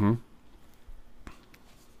movie. Mm-hmm.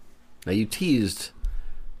 Now you teased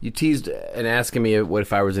and asking me what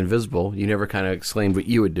if I was invisible. You never kind of explained what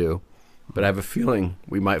you would do, but I have a feeling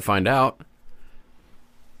we might find out.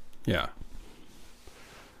 Yeah.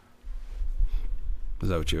 Is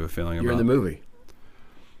that what you have a feeling about? You're in the movie.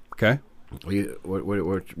 Okay. What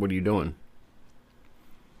are you doing?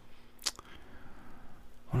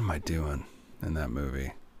 What am I doing in that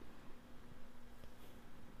movie?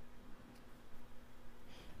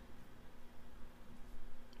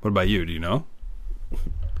 What about you? Do you know?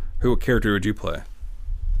 What character would you play?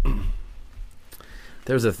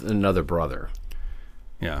 There's another brother.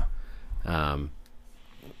 Yeah. And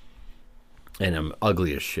I'm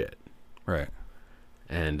ugly as shit. Right.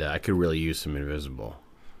 And I could really use some invisible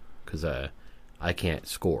because I can't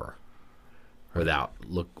score without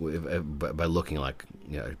by looking like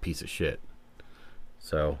a piece of shit.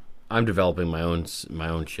 So I'm developing my own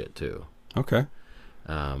shit too. Okay.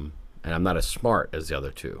 And I'm not as smart as the other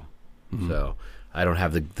two. Mm-hmm. So I don't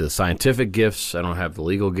have the scientific gifts. I don't have the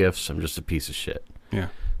legal gifts. I'm just a piece of shit. Yeah.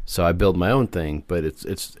 So I build my own thing, but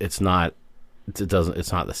it's not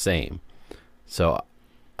the same. So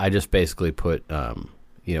I just basically put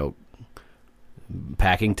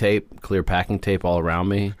packing tape, clear packing tape all around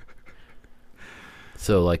me.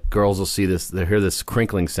 So like girls will see this, they'll hear this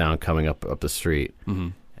crinkling sound coming up the street, mm-hmm.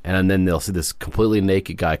 and then they'll see this completely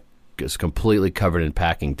naked guy is completely covered in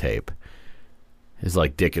packing tape. His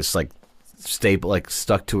dick is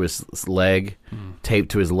stuck to his leg, taped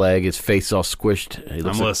to his leg. His face all squished.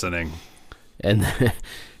 I'm listening. And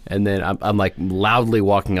then I'm like loudly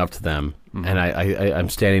walking up to them, mm-hmm. and I'm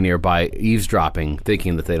standing nearby eavesdropping,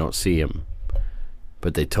 thinking that they don't see him,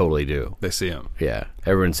 but they totally do. They see him. Yeah,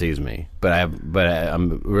 everyone sees me, but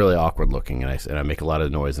I'm really awkward looking, and I make a lot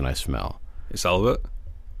of noise and I smell. You celibate?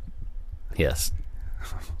 Yes.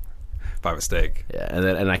 By mistake. Yeah,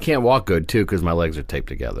 and I can't walk good too because my legs are taped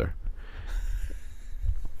together.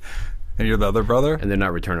 And you're the other brother? And they're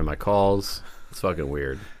not returning my calls. It's fucking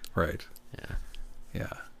weird. Right. Yeah.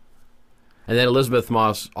 Yeah. And then Elizabeth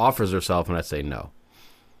Moss offers herself, and I say no.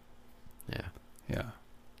 Yeah. Yeah.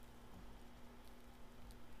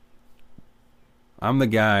 I'm the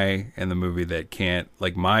guy in the movie that can't,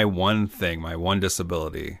 my one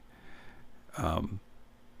disability,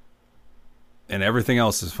 and everything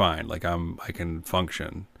else is fine. I can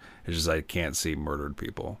function. It's just I can't see murdered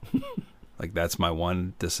people. That's my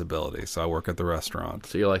one disability. So I work at the restaurant.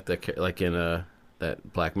 So you're like in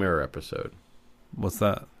that Black Mirror episode. What's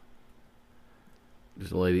that?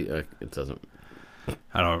 There's a lady. It doesn't.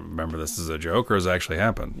 I don't remember this as a joke or has it actually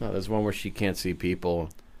happened. No, there's one where she can't see people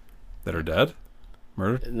that are dead,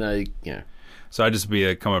 murdered. No, yeah. So I just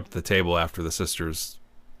come up to the table after the sisters.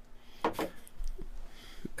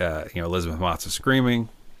 Elizabeth Moss is screaming,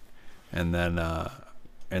 and then the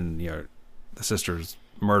sisters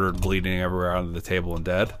murdered, bleeding everywhere under the table and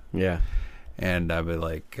dead. Yeah. And I'd be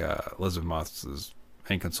like, Elizabeth Moss is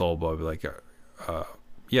inconsolable. I'd be like,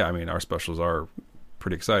 yeah, I mean, our specials are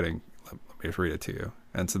pretty exciting. Let me just read it to you.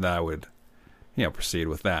 And so then I would, proceed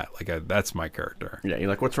with that. That's my character. Yeah, you're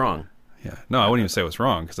like, what's wrong? Yeah. No, I wouldn't even say what's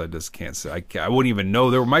wrong because I just can't say. I wouldn't even know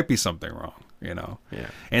there might be something wrong, Yeah.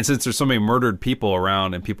 And since there's so many murdered people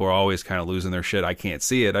around and people are always kind of losing their shit, I can't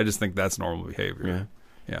see it. I just think that's normal behavior.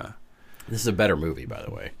 Yeah. Yeah. This is a better movie, by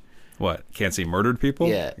the way. What? Can't see murdered people?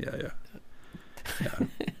 Yeah. Yeah.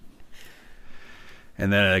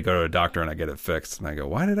 And then I go to a doctor and I get it fixed. And I go,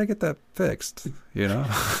 why did I get that fixed?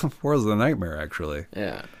 Where's the nightmare, actually?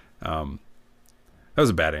 Yeah. That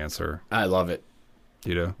was a bad answer. I love it.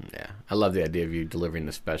 You do? Yeah. I love the idea of you delivering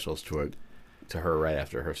the specials to her right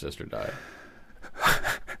after her sister died.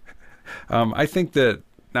 I think that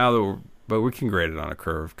now but we can grade it on a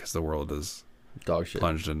curve because the world is dog shit,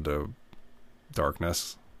 plunged into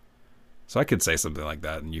darkness. So I could say something like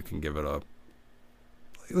that, and you can give it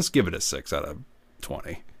let's give it a 6 out of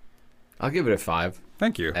 20. I'll give it a 5.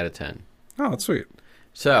 Thank you. Out of 10. Oh, that's sweet.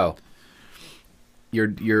 So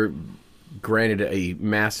you're granted a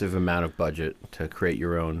massive amount of budget to create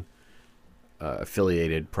your own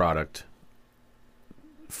affiliated product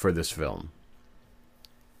for this film.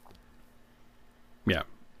 Yeah.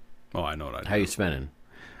 Oh, I know what I'd do. How you spending?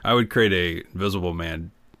 I would create a Invisible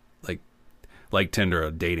Man, like Tinder,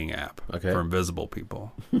 a dating app for invisible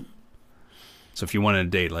people. So if you want to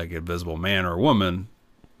date like an invisible man or a woman,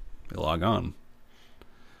 you log on.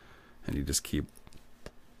 And you just keep...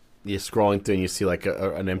 You're scrolling through and you see like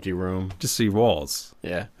an empty room. Just see walls.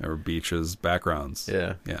 Yeah. Or beaches, backgrounds.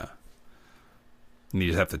 Yeah. Yeah. And you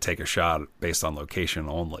just have to take a shot based on location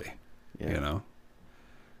only. Yeah. You know?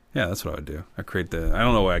 Yeah, that's what I would do. I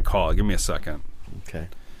don't know what I'd call it. Give me a second. Okay.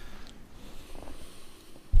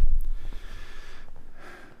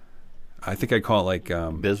 I think I'd call it like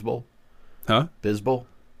Bizball? huh? Bizball?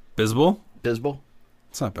 Bizball? Bizball?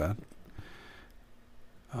 It's not bad.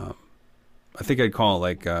 I think I'd call it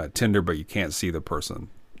like Tinder, but you can't see the person.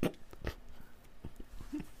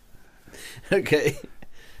 Okay.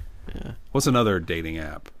 What's another dating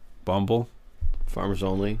app? Bumble? Farmers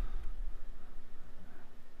Only.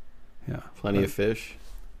 Yeah. Plenty of Fish.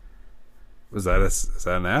 Is that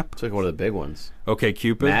an app? It's like one of the big ones. Okay,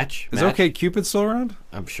 Cupid. Match? Is Match? Okay Cupid still around?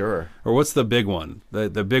 I'm sure. Or what's the big one? The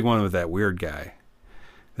big one with that weird guy.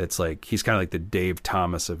 That's like he's kind of like the Dave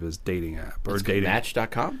Thomas of his dating app or It's dating.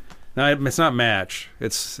 Match.com? No, it's not Match.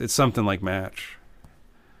 It's something like Match.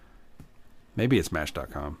 Maybe it's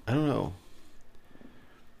Match.com. I don't know.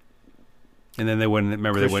 And then they wouldn't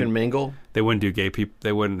Christian Mingle? They wouldn't do gay people.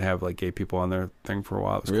 They wouldn't have like gay people on their thing for a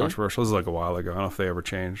while. It was Really? controversial. This was like a while ago. I don't know if they ever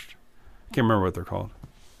changed. I can't remember what they're called.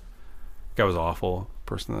 Guy was awful.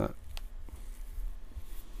 Person that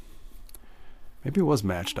maybe it was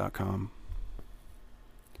Match.com.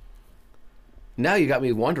 Now you got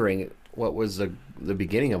me wondering what was the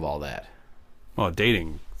beginning of all that. Well,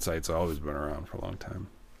 dating sites have always been around for a long time,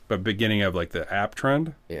 but beginning of like the app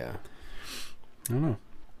trend. Yeah. I don't know.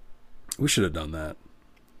 We should have done that.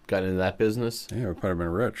 Got into that business. Yeah, we probably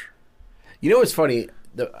been rich. You know what's funny?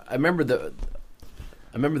 I remember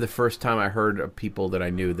the first time I heard of people that I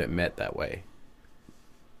knew that met that way,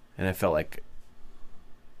 and I felt like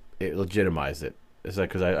it legitimized it. It's like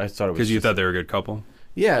because I thought it was Because you thought they were a good couple.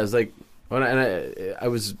 Yeah, it was like I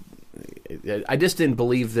just didn't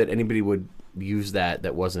believe that anybody would use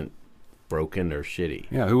that wasn't broken or shitty.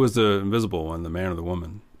 Yeah, who was the invisible one, the man or the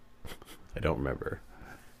woman? I don't remember.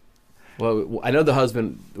 Well, I know the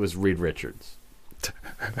husband was Reed Richards.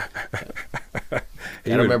 I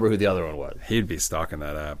don't remember who the other one was. He'd be stalking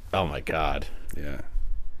that app. Oh my god. Yeah.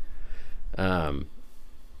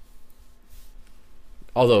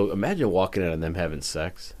 Although imagine walking in on them having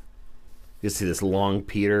sex. You see this long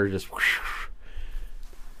Peter just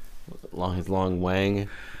his long wang.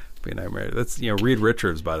 Be a nightmare. That's Reed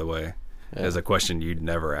Richards, by the way, Yeah. has a question you'd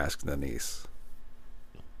never ask Denise.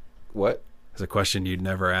 What? Has a question you'd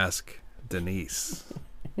never ask Denise.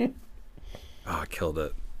 Oh, I killed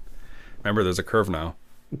it. Remember, there's a curve now.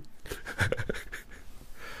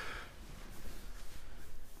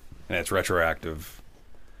 And it's retroactive.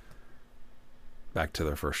 Back to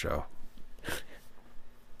their first show.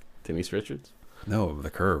 Denise Richards? No, The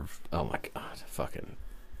Curve. Oh my god, fucking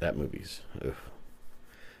that movie's.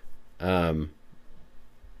 Ugh.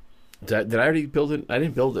 Did I already build it? I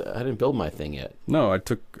didn't build my thing yet. No, I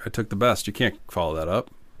took the best. You can't follow that up.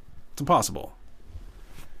 It's impossible.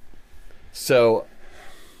 So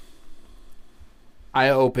I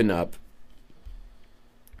open up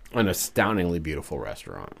an astoundingly beautiful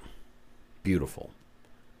restaurant. Beautiful.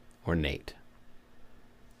 Ornate.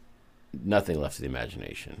 Nothing left to the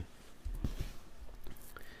imagination.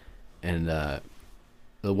 And the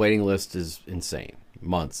waiting list is insane.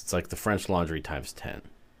 Months. It's like the French Laundry times 10.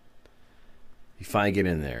 You finally get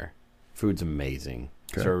in there. Food's amazing.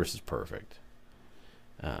 Okay. Service is perfect.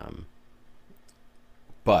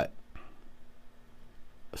 But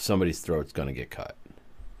somebody's throat's going to get cut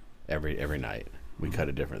every night. We cut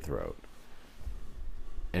a different throat.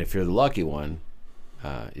 And if you're the lucky one,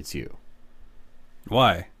 it's you.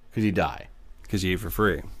 Why? Because you die. Because you eat for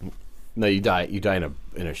free. No, you die. You die in a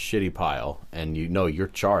shitty pile, and you're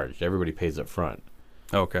charged. Everybody pays up front,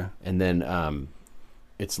 Okay. and then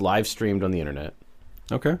it's live streamed on the internet.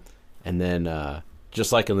 Okay. And then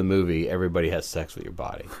just like in the movie, everybody has sex with your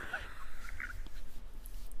body.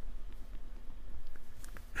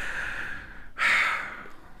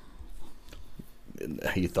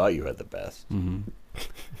 You thought you had the best. Mm-hmm.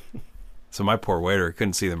 So my poor waiter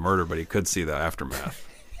couldn't see the murder, but he could see the aftermath.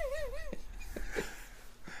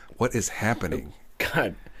 What is happening?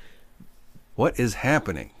 God. What is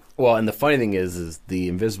happening? Well, and the funny thing is the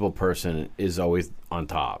invisible person is always on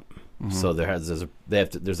top. Mm-hmm. So the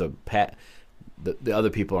other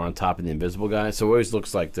people are on top of the invisible guy. So it always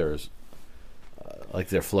looks like there's like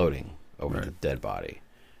they're floating over Right. the dead body.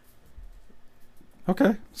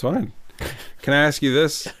 Okay, it's fine. Can I ask you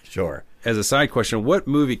this? Sure. As a side question, what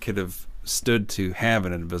movie could have stood to have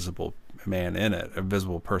an invisible man in it, an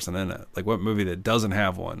invisible person in it? Like what movie that doesn't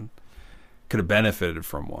have one could have benefited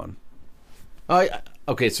from one?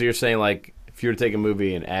 Okay, so you're saying like if you were to take a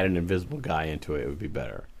movie and add an invisible guy into it, it would be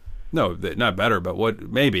better. No, not better, but what?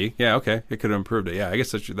 Maybe. Yeah, okay. It could have improved it. Yeah, I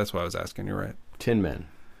guess that's what I was asking. You're right. Tin Men.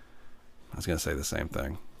 I was gonna say the same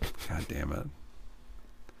thing. God damn it.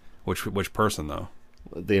 Which person though?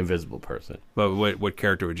 The invisible person. But what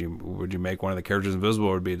character would you make one of the characters invisible,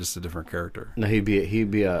 or would it be just a different character? No, he'd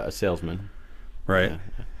be a salesman. Right.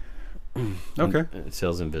 Yeah. Okay.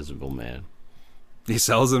 Sells Invisible Man. He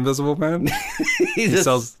sells Invisible Man? He's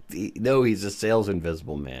a sales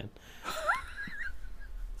Invisible Man.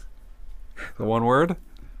 The one word?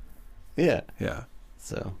 Yeah. Yeah.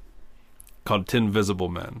 So. Called Tin Visible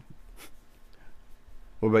Men.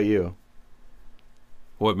 What about you?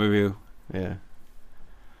 What movie? Yeah.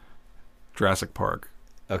 Jurassic Park.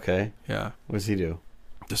 Okay. Yeah. What does he do?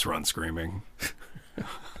 Just run screaming.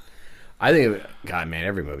 I think, God, man,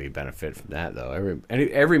 every movie would benefit from that, though.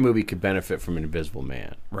 Every movie could benefit from an invisible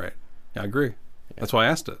man. Right. Yeah, I agree. Yeah. That's why I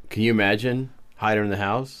asked it. Can you imagine hiding in the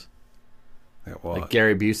house? Yeah, well, Like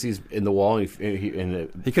Gary Busey's in the wall. And he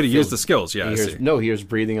could have used the skills, yeah. He hears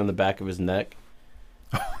breathing on the back of his neck.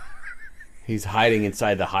 He's hiding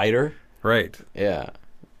inside the hider. Right. Yeah.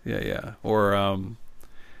 Yeah. Or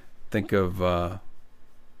think of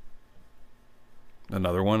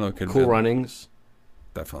another one. That could Cool Runnings.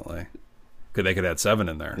 Definitely. They could add 7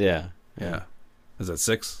 in there. Yeah. Is that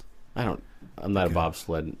 6? I'm not a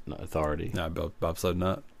bobsled authority. No, bobsled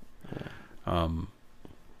nut. Yeah.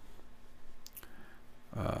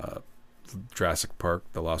 Jurassic Park: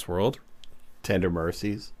 The Lost World. Tender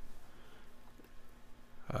Mercies.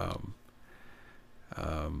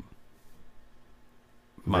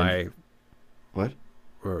 What?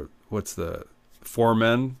 Or what's the 4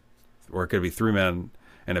 men, or it could be 3 men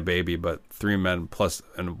and a baby, but 3 men plus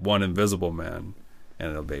and 1 invisible man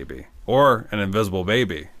and a baby, or an invisible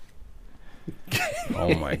baby.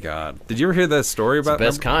 Oh my God! Did you ever hear that story about the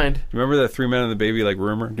best kind? Remember that 3 men and the baby like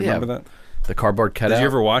rumor? Do you remember that? The cardboard cutout. Did you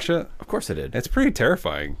ever watch it? Of course I did. It's pretty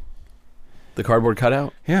terrifying. The cardboard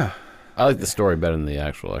cutout. Yeah, I like the story better than the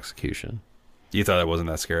actual execution. You thought it wasn't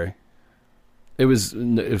that scary? It was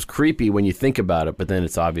creepy when you think about it, but then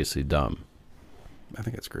it's obviously dumb. I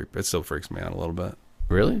think it's creepy. It still freaks me out a little bit.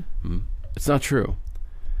 Really? Mm-hmm. It's not true.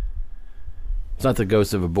 It's not the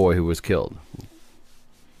ghost of a boy who was killed.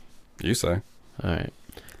 You say. All right.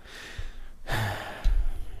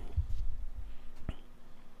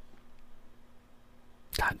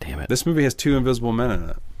 God damn it. This movie has 2 invisible men in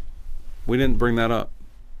it. We didn't bring that up.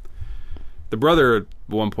 The brother at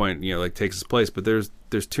one point, takes his place, but there's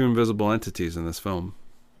 2 invisible entities in this film.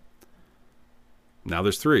 Now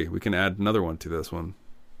there's 3. We can add another one to this one.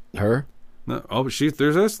 Her? No, but she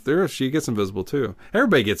gets invisible too.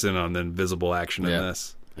 Everybody gets in on the invisible action in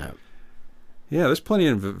this. Yeah. Yeah, there's plenty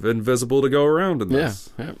of invisible to go around in this.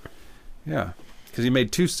 Yeah. Yeah. Because he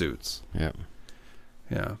made 2 suits. Yeah.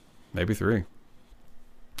 Yeah. Maybe 3.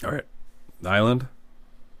 All right. Island.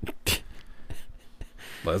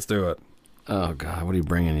 Let's do it. Oh, God. What are you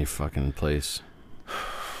bringing, you fucking place?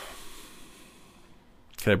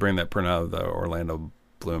 Can I bring that print out of the Orlando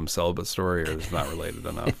Bloom celibate story, or it's not related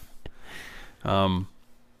enough? What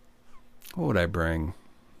would I bring?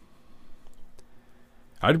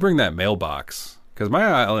 I'd bring that mailbox, because my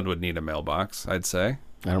island would need a mailbox, I'd say.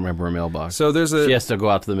 I don't remember a mailbox. So she has to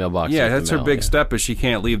go out to the mailbox. Yeah, that's her big step, is she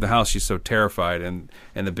can't leave the house. She's so terrified, and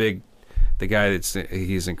the guy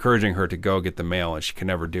he's encouraging her to go get the mail, and she can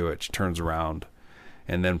never do it. She turns around,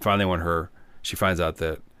 and then finally when she finds out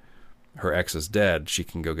that her ex is dead, she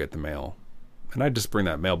can go get the mail. And I'd just bring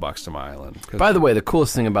that mailbox to my island. By the way, the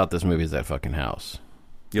coolest thing about this movie is that fucking house.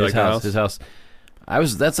 You like the house? His house.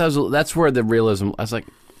 That's where the realism. I was like,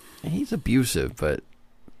 he's abusive, but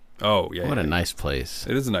oh yeah, what a nice place.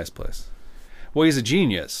 It is a nice place. Well, he's a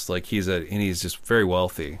genius. Like and he's just very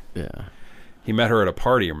wealthy. Yeah. He met her at a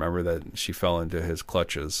party. Remember that she fell into his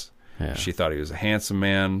clutches. Yeah. She thought he was a handsome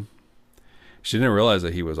man. She didn't realize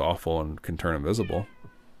that he was awful and can turn invisible.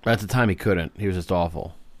 At the time, he couldn't. He was just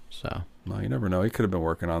awful. So. Well, you never know. He could have been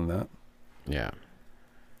working on that. Yeah.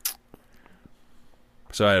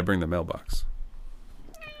 So I had to bring the mailbox.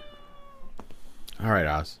 All right,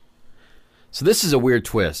 Oz. So this is a weird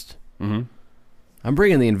twist. Mm-hmm. I'm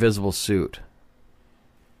bringing the invisible suit.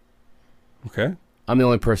 Okay. I'm the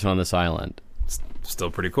only person on this island.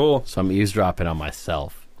 Still pretty cool. So I'm eavesdropping on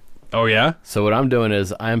myself. Oh, yeah? So what I'm doing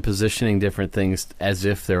is I'm positioning different things as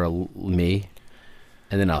if they're me,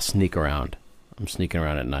 and then I'll sneak around. I'm sneaking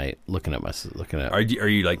around at night, looking at. Are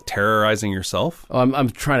you like terrorizing yourself? Oh, I'm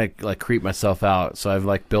trying to like creep myself out. So I've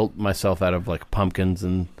like built myself out of like pumpkins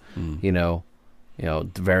and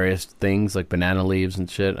various things like banana leaves and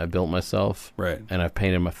shit. I built myself, right? And I've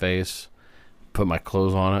painted my face, put my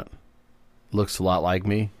clothes on it. Looks a lot like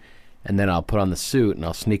me, and then I'll put on the suit and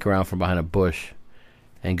I'll sneak around from behind a bush,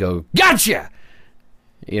 and go gotcha.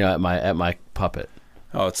 At my puppet.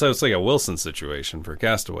 Oh, so it's like a Wilson situation for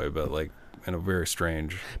Castaway, but like in a very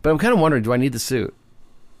strange. But I'm kind of wondering, do I need the suit?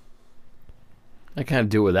 I kind of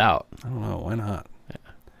do without. I don't know. Why not?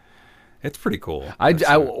 It's pretty cool.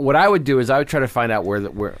 What I would do is I would try to find out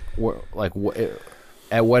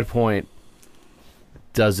at what point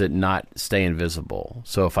does it not stay invisible?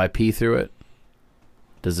 So if I pee through it,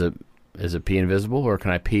 is it pee invisible, or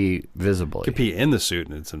can I pee visibly? You can pee in the suit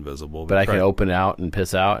and it's invisible, but I can open out and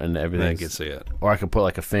piss out and everything. You can see it. Or I can put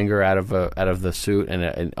like a finger out of the suit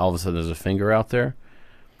and all of a sudden there's a finger out there.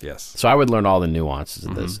 Yes. So I would learn all the nuances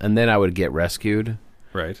of this, and then I would get rescued.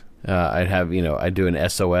 Right. I'd have I'd do an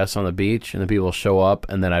SOS on the beach, and the people show up,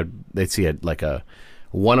 and then they'd see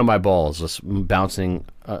one of my balls just bouncing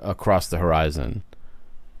across the horizon.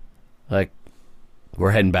 Like,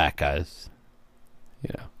 we're heading back, guys.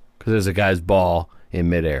 Because there's a guy's ball in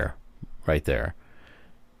midair, right there.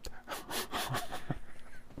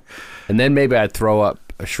 And then maybe I'd throw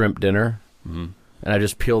up a shrimp dinner, and I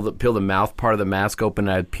just peel the mouth part of the mask open,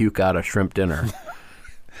 and I'd puke out a shrimp dinner.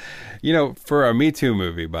 For our Me Too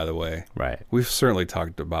movie, by the way, right? We've certainly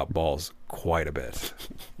talked about balls quite a bit.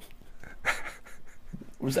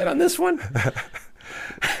 Was that on this one?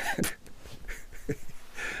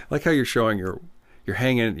 Like how you're showing you're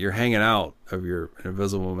hanging out of your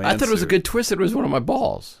invisible man. I thought it was a good twist. It was one of my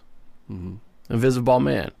balls. Invisible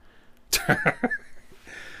man.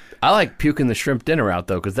 I like puking the shrimp dinner out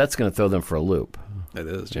though, because that's going to throw them for a loop. It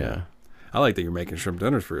is, yeah. Yeah. I like that you're making shrimp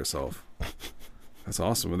dinners for yourself. That's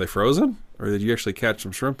awesome. Are they frozen, or did you actually catch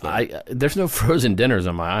some shrimp there? There's no frozen dinners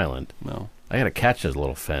on my island. No. I got to catch those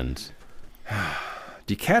little fins.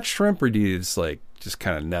 Do you catch shrimp, or do you just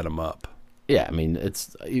kind of net them up? Yeah, I mean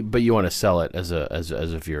but you want to sell it as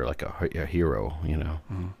if you're like a hero,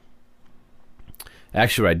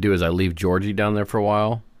 Actually, what I do is I leave Georgie down there for a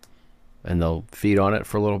while, and they'll feed on it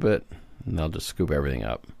for a little bit, and they'll just scoop everything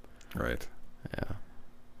up. Right. Yeah.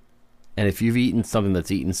 And if you've eaten something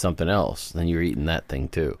that's eaten something else, then you're eating that thing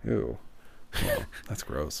too. Ew. Well, that's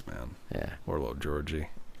gross, man. Yeah. Poor little Georgie.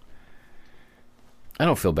 I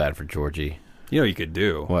don't feel bad for Georgie. You could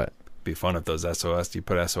do. What? Be fun if those SOS, you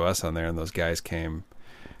put SOS on there and those guys came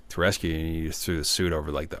to rescue you and you just threw the suit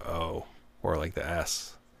over like the O or like the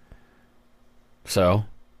S. So?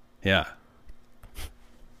 Yeah.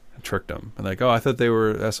 I tricked them. And like, oh, I thought they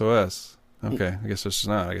were SOS. Okay, I guess it's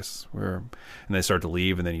not. I guess we're... And they start to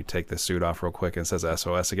leave, and then you take the suit off real quick and it says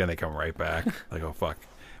SOS again. They come right back. Like, oh, fuck.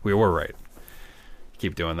 We were right.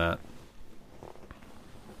 Keep doing that.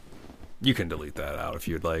 You can delete that out if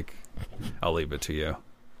you'd like. I'll leave it to you.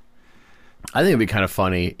 I think it'd be kind of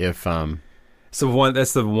funny if... that's the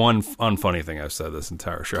one unfunny thing I've said this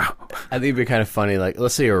entire show. I think it'd be kind of funny, like,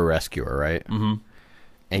 let's say you're a rescuer, right? Mm-hmm.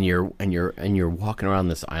 And you're walking around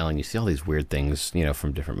this island. You see all these weird things,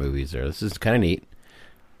 from different movies. There, this is kind of neat,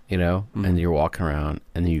 Mm-hmm. And you're walking around,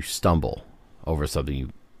 and then you stumble over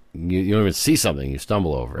something. You don't even see something. You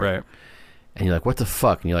stumble over it, right? And you're like, "What the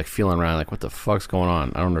fuck?" And you're like feeling around, like, "What the fuck's going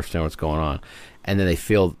on? I don't understand what's going on." And then they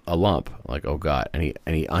feel a lump, like, "Oh God!" And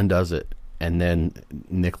he undoes it, and then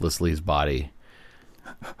Nicholas Lee's body.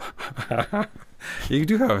 You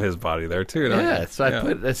do have his body there too, don't you? Yeah, so I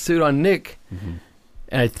put a suit on Nick. Mm-hmm.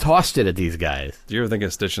 And I tossed it at these guys. Do you ever think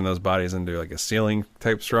of stitching those bodies into like a ceiling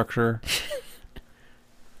type structure?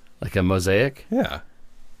 Like a mosaic? Yeah.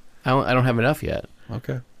 I don't have enough yet.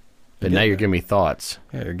 Okay. But now you're giving me thoughts.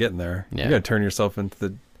 Yeah, you're getting there. Yeah. You got to turn yourself into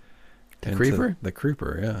the creeper? The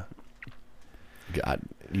creeper, yeah. God,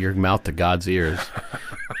 your mouth to God's ears.